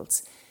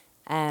difficult.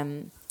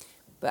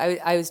 But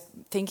I was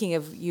thinking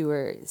of, you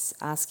were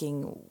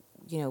asking,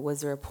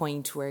 was there a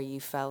point where you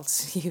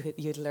felt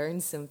you'd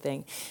learned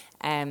something?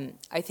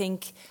 I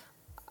think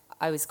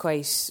I was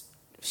quite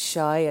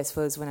shy, I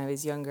suppose, when I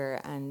was younger,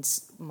 and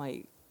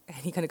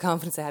any kind of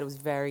confidence I had was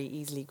very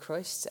easily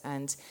crushed.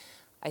 And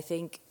I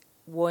think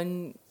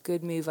one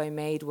good move I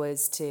made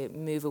was to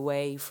move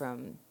away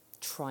from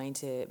trying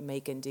to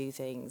make and do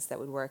things that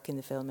would work in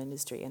the film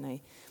industry, and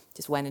I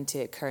just went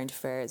into current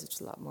affairs, which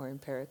is a lot more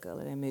empirical,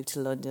 and I moved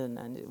to London,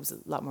 and it was a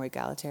lot more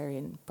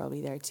egalitarian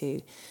probably there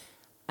too.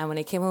 And when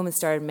I came home and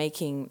started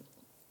making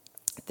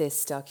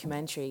this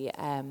documentary,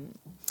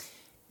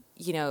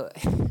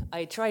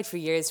 I tried for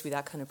years to be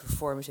that kind of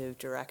performative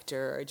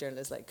director or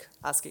journalist, like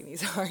asking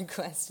these hard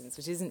questions,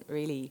 which isn't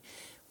really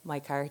my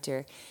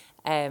character.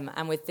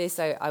 And with this,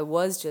 I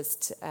was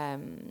just, I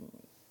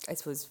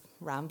suppose,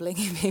 rambling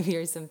maybe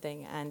or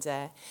something. And,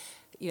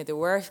 there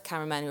were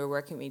cameramen who were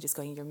working with me just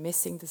going, "You're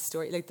missing the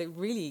story." Like, they're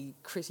really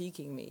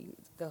critiquing me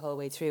the whole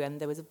way through. And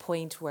there was a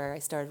point where I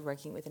started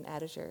working with an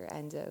editor,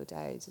 Endo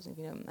Dowd,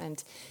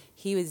 and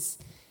he was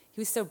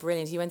so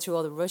brilliant. He went through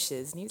all the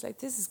rushes, and he was like,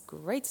 "This is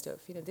great stuff.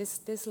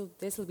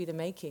 This will be the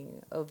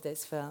making of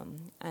this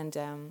film." And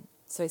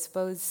so I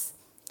suppose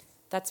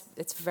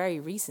it's very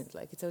recent.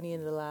 Like, it's only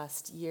in the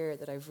last year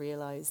that I've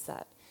realised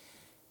that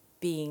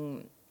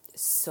being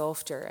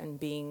softer and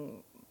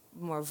being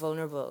more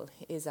vulnerable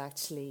is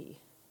actually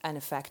an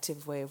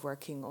effective way of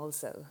working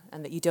also,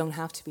 and that you don't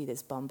have to be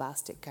this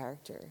bombastic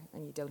character,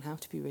 and you don't have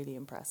to be really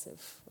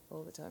impressive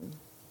all the time.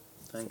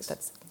 Thanks. So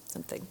that's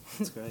something.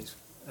 That's great.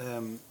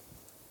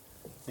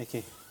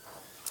 Nikki?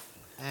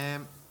 I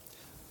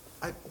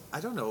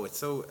don't know. It's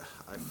so...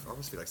 I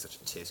always feel like such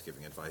a tit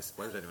giving advice.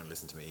 Why would anyone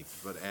listen to me?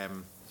 But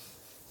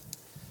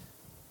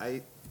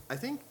I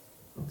think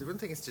the one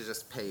thing is to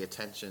just pay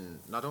attention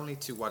not only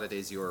to what it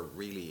is you're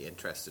really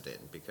interested in,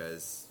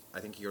 because I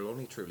think you'll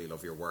only truly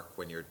love your work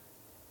when you're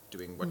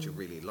doing what you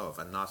really love,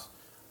 and not,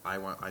 I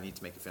need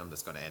to make a film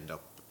that's going to end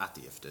up at the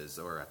IFTAs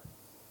or at,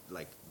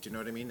 like, do you know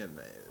what I mean? And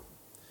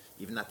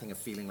even that thing of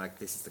feeling like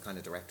this is the kind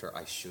of director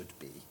I should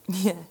be.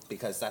 Yeah.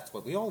 Because that's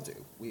what we all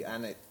do.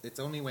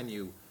 It's only when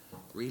you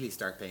really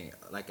start paying,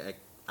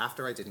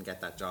 after I didn't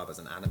get that job as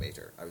an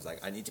animator, I was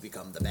like, I need to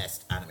become the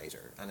best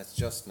animator, and it's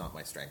just not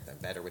my strength. I'm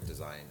better with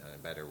design, and I'm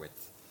better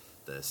with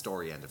the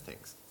story end of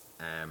things.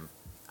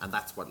 And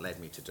that's what led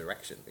me to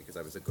direction, because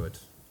I was a good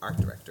art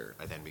director.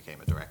 I then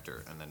became a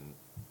director,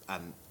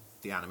 and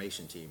the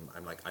animation team,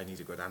 I'm like, I need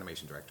a good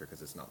animation director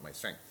because it's not my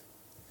strength.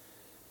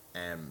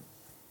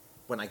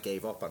 When I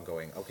gave up on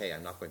going, okay,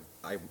 I'm not going,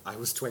 I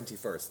was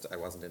 21st, I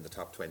wasn't in the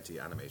top 20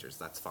 animators,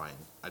 that's fine.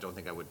 I don't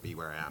think I would be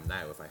where I am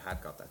now if I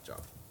had got that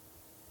job.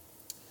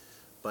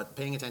 But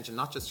paying attention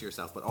not just to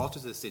yourself, but also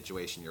to the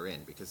situation you're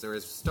in, because there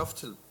is stuff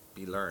to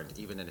be learned,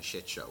 even in a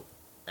shit show.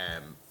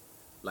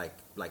 Like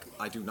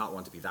I do not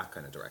want to be that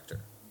kind of director.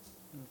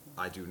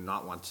 I do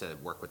not want to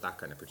work with that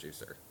kind of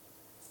producer.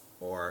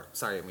 Or,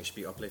 sorry, we should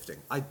be uplifting.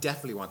 I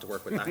definitely want to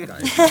work with that guy.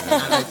 And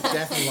I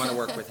definitely want to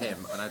work with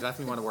him. And I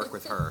definitely want to work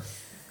with her.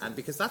 And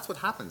because that's what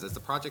happens as the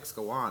projects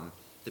go on,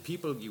 the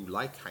people you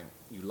like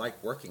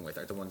working with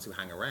are the ones who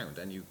hang around,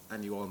 and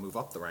you all move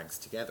up the ranks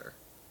together.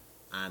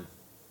 And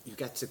you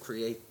get to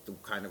create the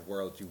kind of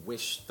world you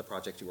wish the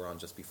project you were on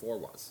just before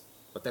was.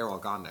 But they're all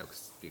gone now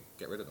because you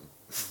get rid of them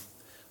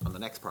on the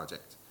next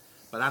project.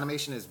 But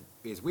animation is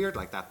weird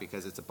like that,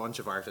 because it's a bunch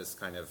of artists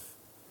kind of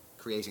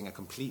creating a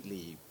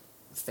completely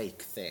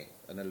fake thing,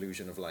 an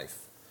illusion of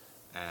life.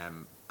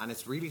 And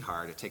it's really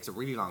hard. It takes a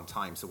really long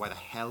time. So why the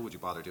hell would you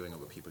bother doing it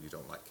with people you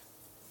don't like?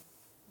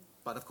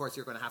 But of course,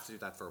 you're going to have to do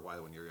that for a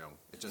while when you're young.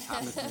 It just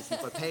happens.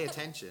 But pay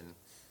attention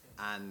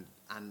and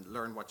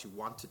learn what you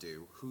want to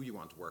do, who you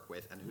want to work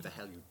with, and who the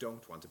hell you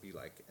don't want to be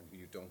like, and who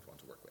you don't want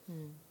to work with.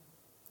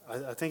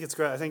 I think it's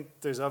great. I think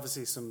there's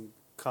obviously some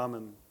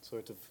common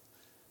sort of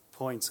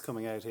points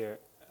coming out here,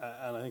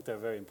 and I think they're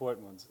very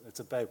important ones. It's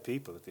about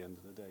people at the end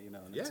of the day, you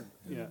know. And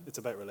it's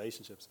about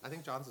relationships. I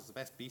think John's is the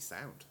best. Be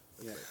sound.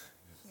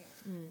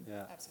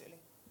 Yeah. Absolutely.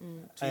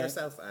 To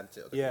yourself and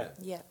to other people.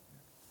 Yeah,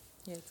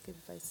 it's good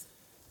advice.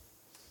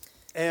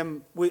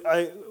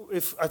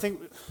 I think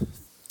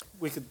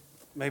we could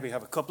maybe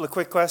have a couple of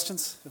quick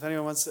questions if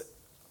anyone wants to.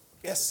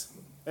 Yes,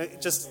 My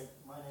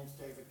name's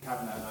David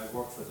Kavanagh, and I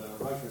work for the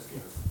Writers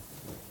Guild.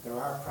 There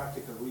are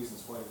practical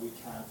reasons why we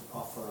can't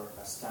offer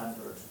a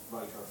standard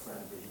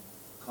writer-friendly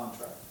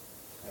contract.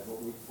 But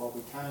what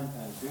we can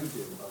and do,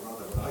 or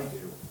rather what I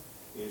do,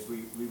 is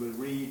we will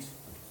read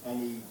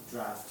any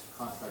draft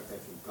contract that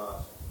you've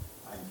got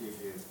and give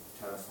you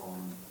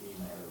telephone,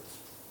 email,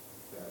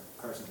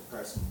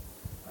 person-to-person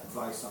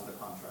advice on the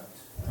contract.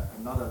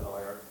 I'm not a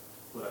lawyer,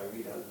 but I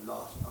read a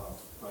lot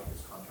of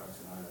writers' contracts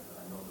in Ireland, and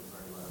I know them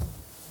very well.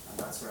 And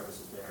that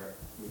service is there.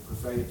 We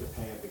prefer you to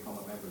pay and become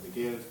a member of the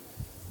Guild,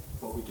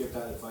 but we give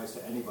that advice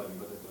to anybody,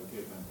 whether they're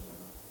Guild members or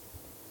not.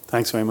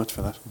 Thanks very much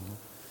for that.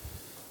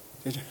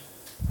 Deirdre?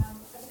 I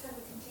just have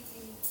a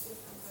completely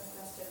different kind of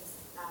question.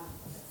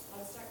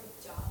 I'll start with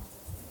John.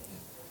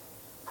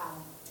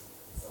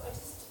 So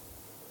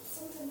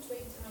something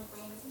tweeted in my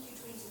brain. I think you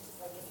tweeted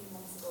like a few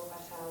months ago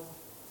about how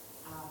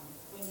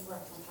when you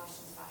worked on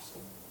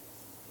fashion,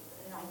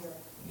 and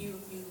you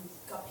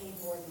got paid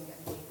more than you're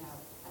getting paid now,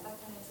 and that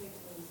kind of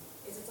intrigued me.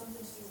 Is it something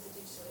to do with the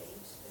digital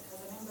age?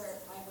 Because I remember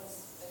I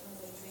was a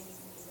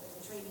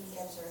trainee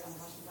editor on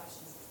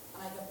fashion, and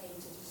I got paid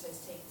to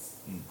digitize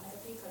tapes, and I got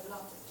paid quite a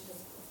lot to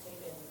just put the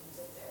tape in and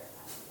sit there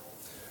and like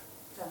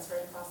transfer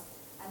it across,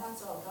 and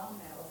that's all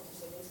gone now with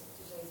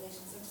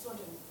digitalization. So I'm just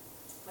wondering,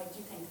 like,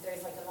 do you think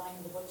there's like a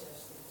line in the budget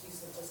that you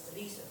should just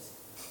delete it,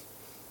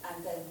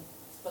 and then,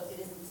 but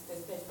it isn't,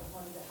 there's a bit of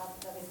money that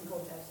isn't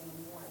going out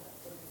anymore that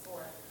did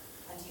before,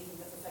 and do you think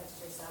that's affected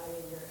your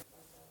salary and your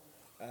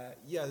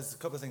there's a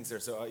couple of things there.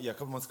 So a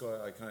couple of months ago,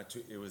 I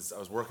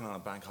was working on a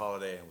bank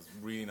holiday, and it was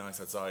really nice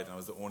outside, and I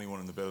was the only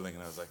one in the building,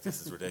 and I was like, this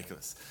is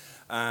ridiculous.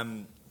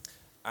 So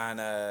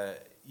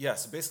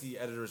basically,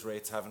 editors'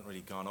 rates haven't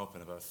really gone up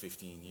in about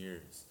 15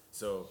 years.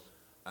 So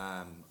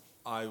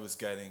I was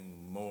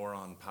getting more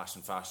on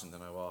Passion Fashion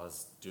than I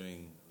was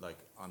doing like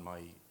on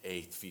my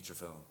 8th feature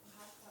film.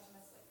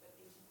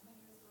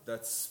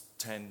 That's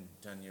 10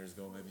 years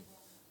ago, maybe.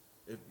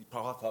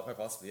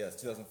 Possibly, yes,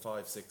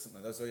 2005, 6,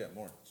 something like that. So yeah,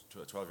 more,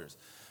 12 years.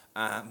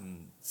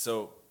 And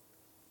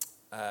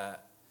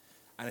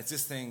it's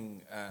this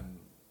thing,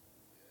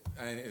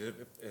 and it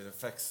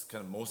affects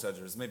kind of most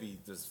editors. Maybe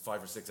there's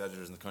 5 or 6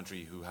 editors in the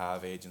country who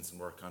have agents and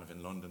work kind of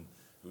in London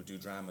who do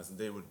dramas, and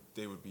they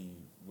would be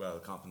well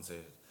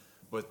compensated.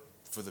 But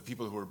for the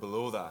people who are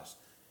below that,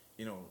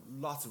 you know,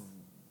 lots of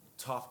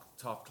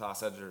top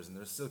class editors, and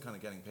they're still kind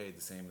of getting paid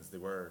the same as they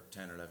were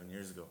 10 or 11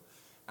 years ago.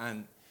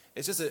 And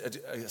it's just,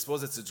 I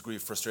suppose it's a degree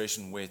of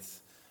frustration with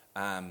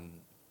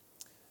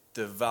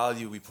the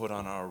value we put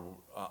on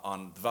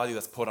the value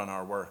that's put on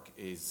our work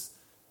is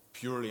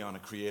purely on a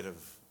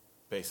creative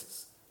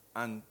basis.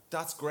 And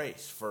that's great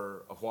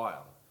for a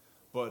while,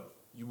 but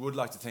you would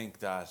like to think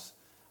that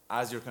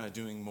as you're kind of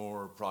doing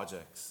more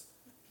projects,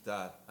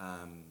 that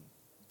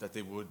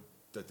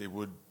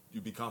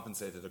you'd be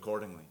compensated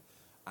accordingly.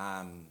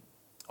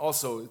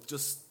 Also,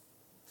 just,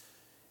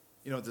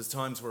 you know, there's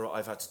times where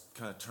I've had to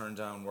kind of turn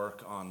down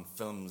work on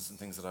films and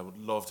things that I would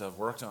love to have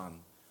worked on,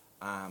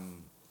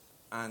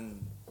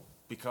 and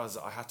because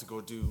I had to go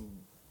do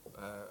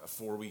a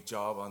 4-week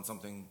job on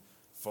something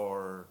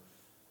for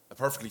a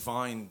perfectly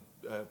fine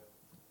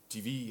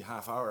TV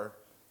half hour,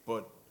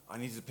 but I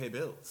needed to pay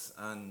bills,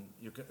 and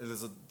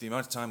the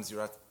amount of times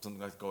you're at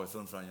something like Go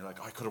Film Festival and you're like,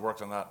 I could have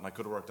worked on that and I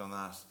could have worked on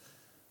that,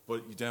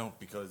 but you don't,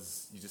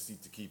 because you just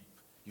need to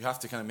you have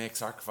to kind of make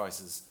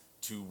sacrifices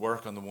to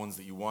work on the ones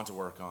that you want to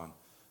work on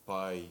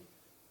by,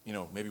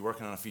 maybe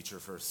working on a feature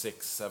for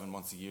 6-7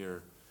 months a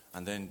year,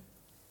 and then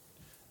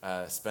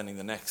spending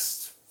the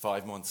next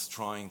 5 months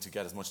trying to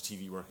get as much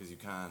TV work as you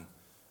can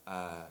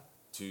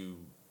to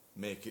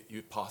make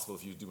it possible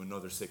if you do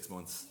another 6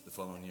 months the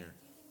following year.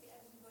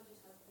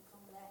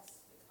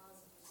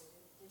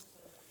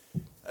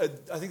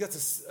 I think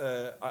that's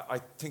I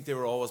think they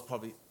were always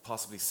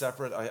possibly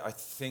separate. I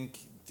think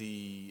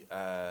the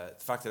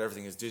fact that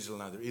everything is digital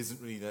now, there isn't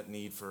really that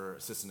need for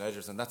assistant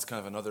editors, and that's kind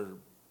of another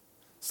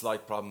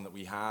slight problem that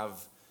we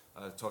have.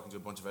 Talking to a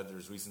bunch of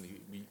editors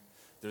recently,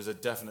 there's a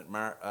definite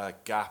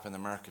gap in the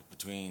market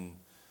between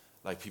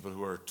like people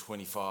who are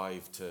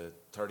 25 to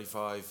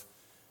 35,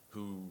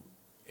 who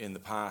in the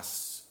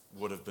past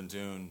would have been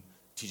doing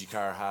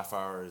TG-Car half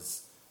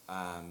hours,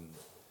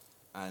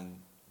 and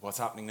what's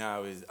happening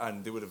now is,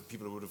 and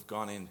people who would have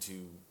gone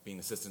into being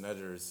assistant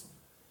editors,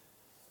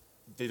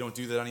 they don't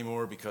do that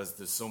anymore because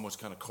there's so much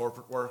kind of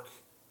corporate work.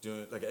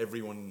 Like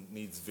everyone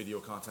needs video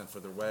content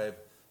for their web,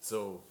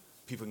 so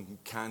people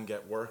can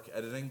get work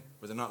editing,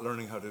 but they're not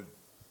learning how to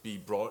be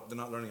broad. They're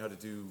not learning how to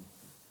do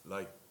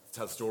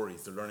tell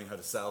stories. They're learning how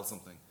to sell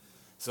something.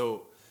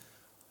 So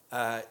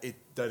that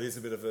is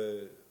a bit of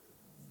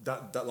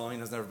that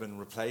line has never been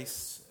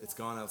replaced. It's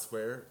gone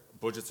elsewhere.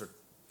 Budgets are.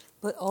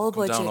 But all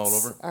budgets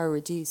all are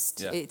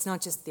reduced. Yeah. It's not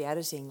just the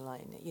editing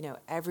line.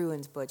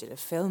 Everyone's budget, a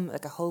film,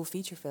 like a whole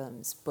feature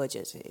film's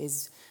budget,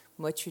 is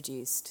much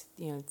reduced.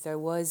 There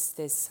was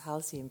this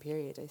halcyon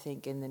period, I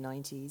think, in the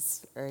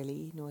 90s,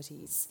 early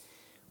noughties,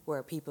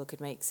 where people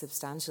could make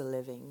substantial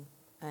living.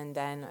 And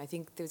then I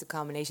think there was a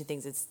combination of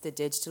things. It's the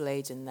digital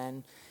age, and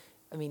then,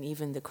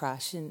 even the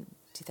crash in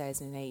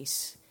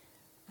 2008.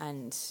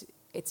 And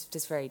it's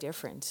just very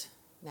different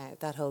now,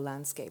 that whole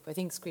landscape. I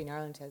think Screen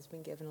Ireland has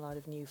been given a lot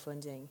of new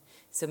funding.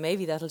 So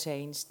maybe that'll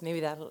change. Maybe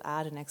that'll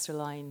add an extra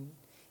line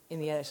in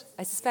the edit.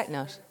 I suspect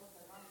not.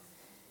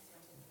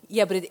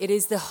 Yeah, but it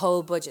is the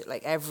whole budget.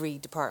 Like, every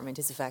department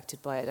is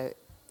affected by it.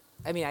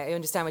 I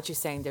understand what you're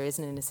saying. There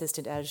isn't an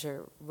assistant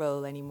editor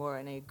role anymore,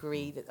 and I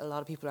agree that a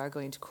lot of people are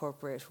going to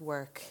corporate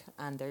work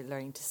and they're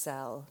learning to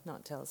sell,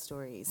 not tell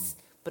stories.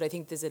 But I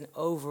think there's an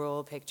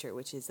overall picture,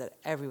 which is that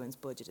everyone's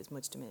budget is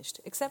much diminished,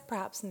 except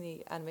perhaps in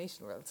the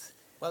animation world.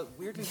 Well,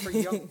 weirdly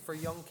for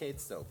young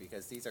kids though,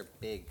 because these are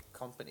big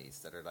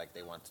companies that are like,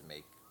 they want to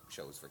make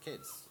shows for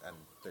kids, and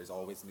there's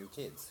always new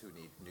kids who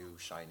need new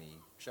shiny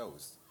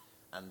shows,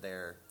 and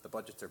the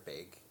budgets are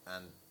big,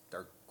 and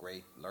they're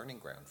great learning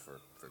ground for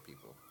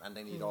people, and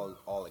they need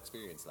all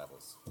experience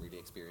levels, really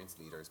experienced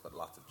leaders, but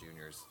lots of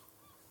juniors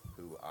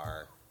who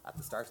are at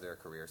the start of their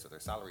career, so their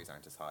salaries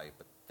aren't as high,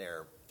 but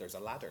there's a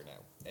ladder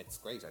now. It's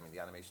great. The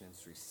animation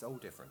industry is so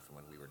different from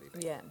when we were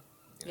leaving. Yeah.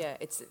 Yeah,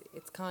 it's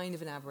kind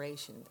of an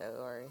aberration, though,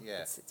 or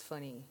it's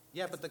funny.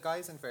 Yeah, but the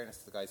guys, in fairness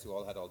to the guys who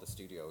all had all the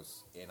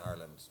studios in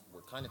Ireland,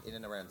 were kind of in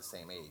and around the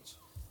same age,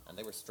 and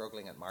they were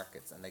struggling at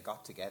markets, and they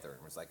got together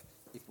and was like,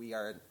 if we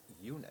are a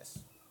unit,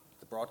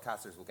 the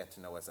broadcasters will get to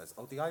know us as,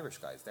 the Irish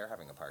guys, they're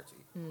having a party.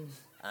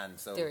 And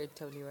so they're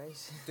totally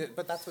right.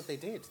 But that's what they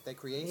did. They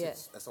created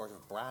a sort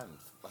of brand.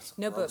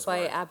 No, but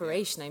by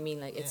aberration,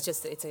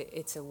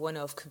 it's a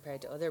one-off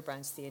compared to other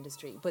brands of the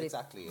industry. But it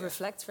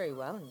reflects very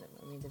well in them.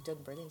 They've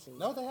done brilliantly.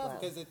 No, they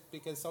have,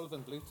 because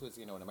Sullivan Bluth was,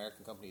 an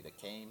American company that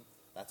came.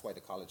 That's why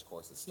the college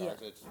courses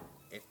started.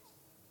 Yeah. It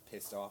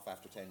pissed off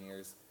after 10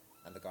 years,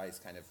 and the guys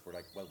kind of were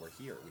like, well, we're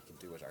here. We can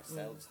do it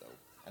ourselves, though.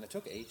 And it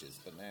took ages,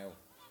 but now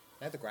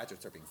the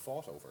graduates are being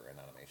fought over in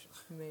animation.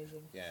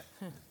 Amazing. Yeah.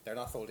 They're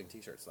not folding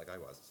T-shirts like I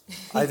was.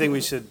 I think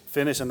we should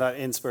finish on that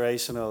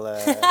inspirational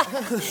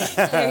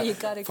you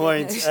got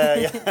point.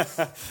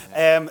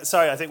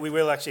 Sorry, I think we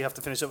will actually have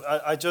to finish up.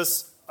 I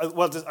just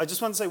want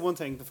to say one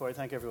thing before I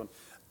thank everyone.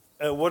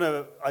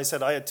 I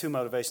said I had two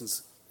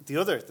motivations.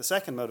 The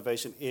second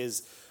motivation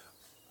is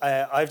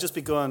I've just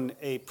begun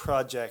a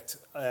project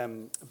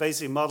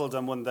basically modelled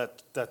on one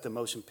that the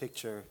motion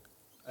picture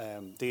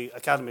the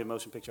Academy of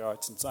Motion Picture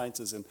Arts and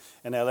Sciences in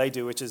LA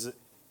do, which is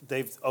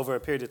over a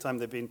period of time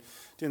they've been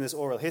doing this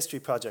oral history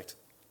project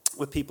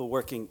with people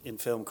working in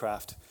film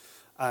craft.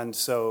 And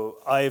so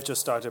I've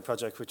just started a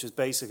project which is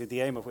basically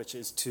the aim of which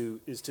is to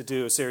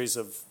do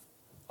a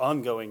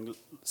ongoing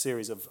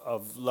series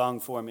of long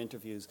form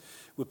interviews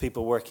with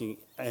people working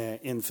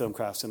in film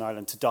crafts in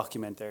Ireland to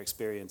document their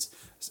experience,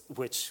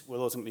 which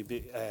will ultimately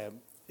be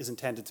is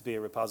intended to be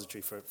a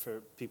repository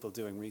for people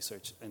doing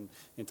research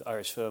into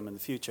Irish film in the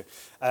future.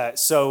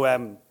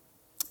 Some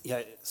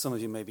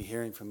of you may be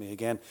hearing from me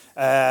again.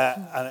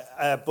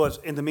 But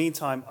in the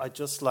meantime, I'd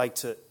just like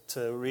to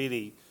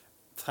really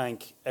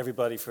thank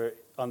everybody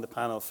on the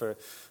panel for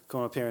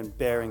coming up here and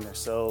baring their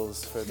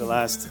souls for the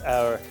last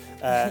hour.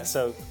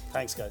 So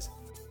thanks, guys.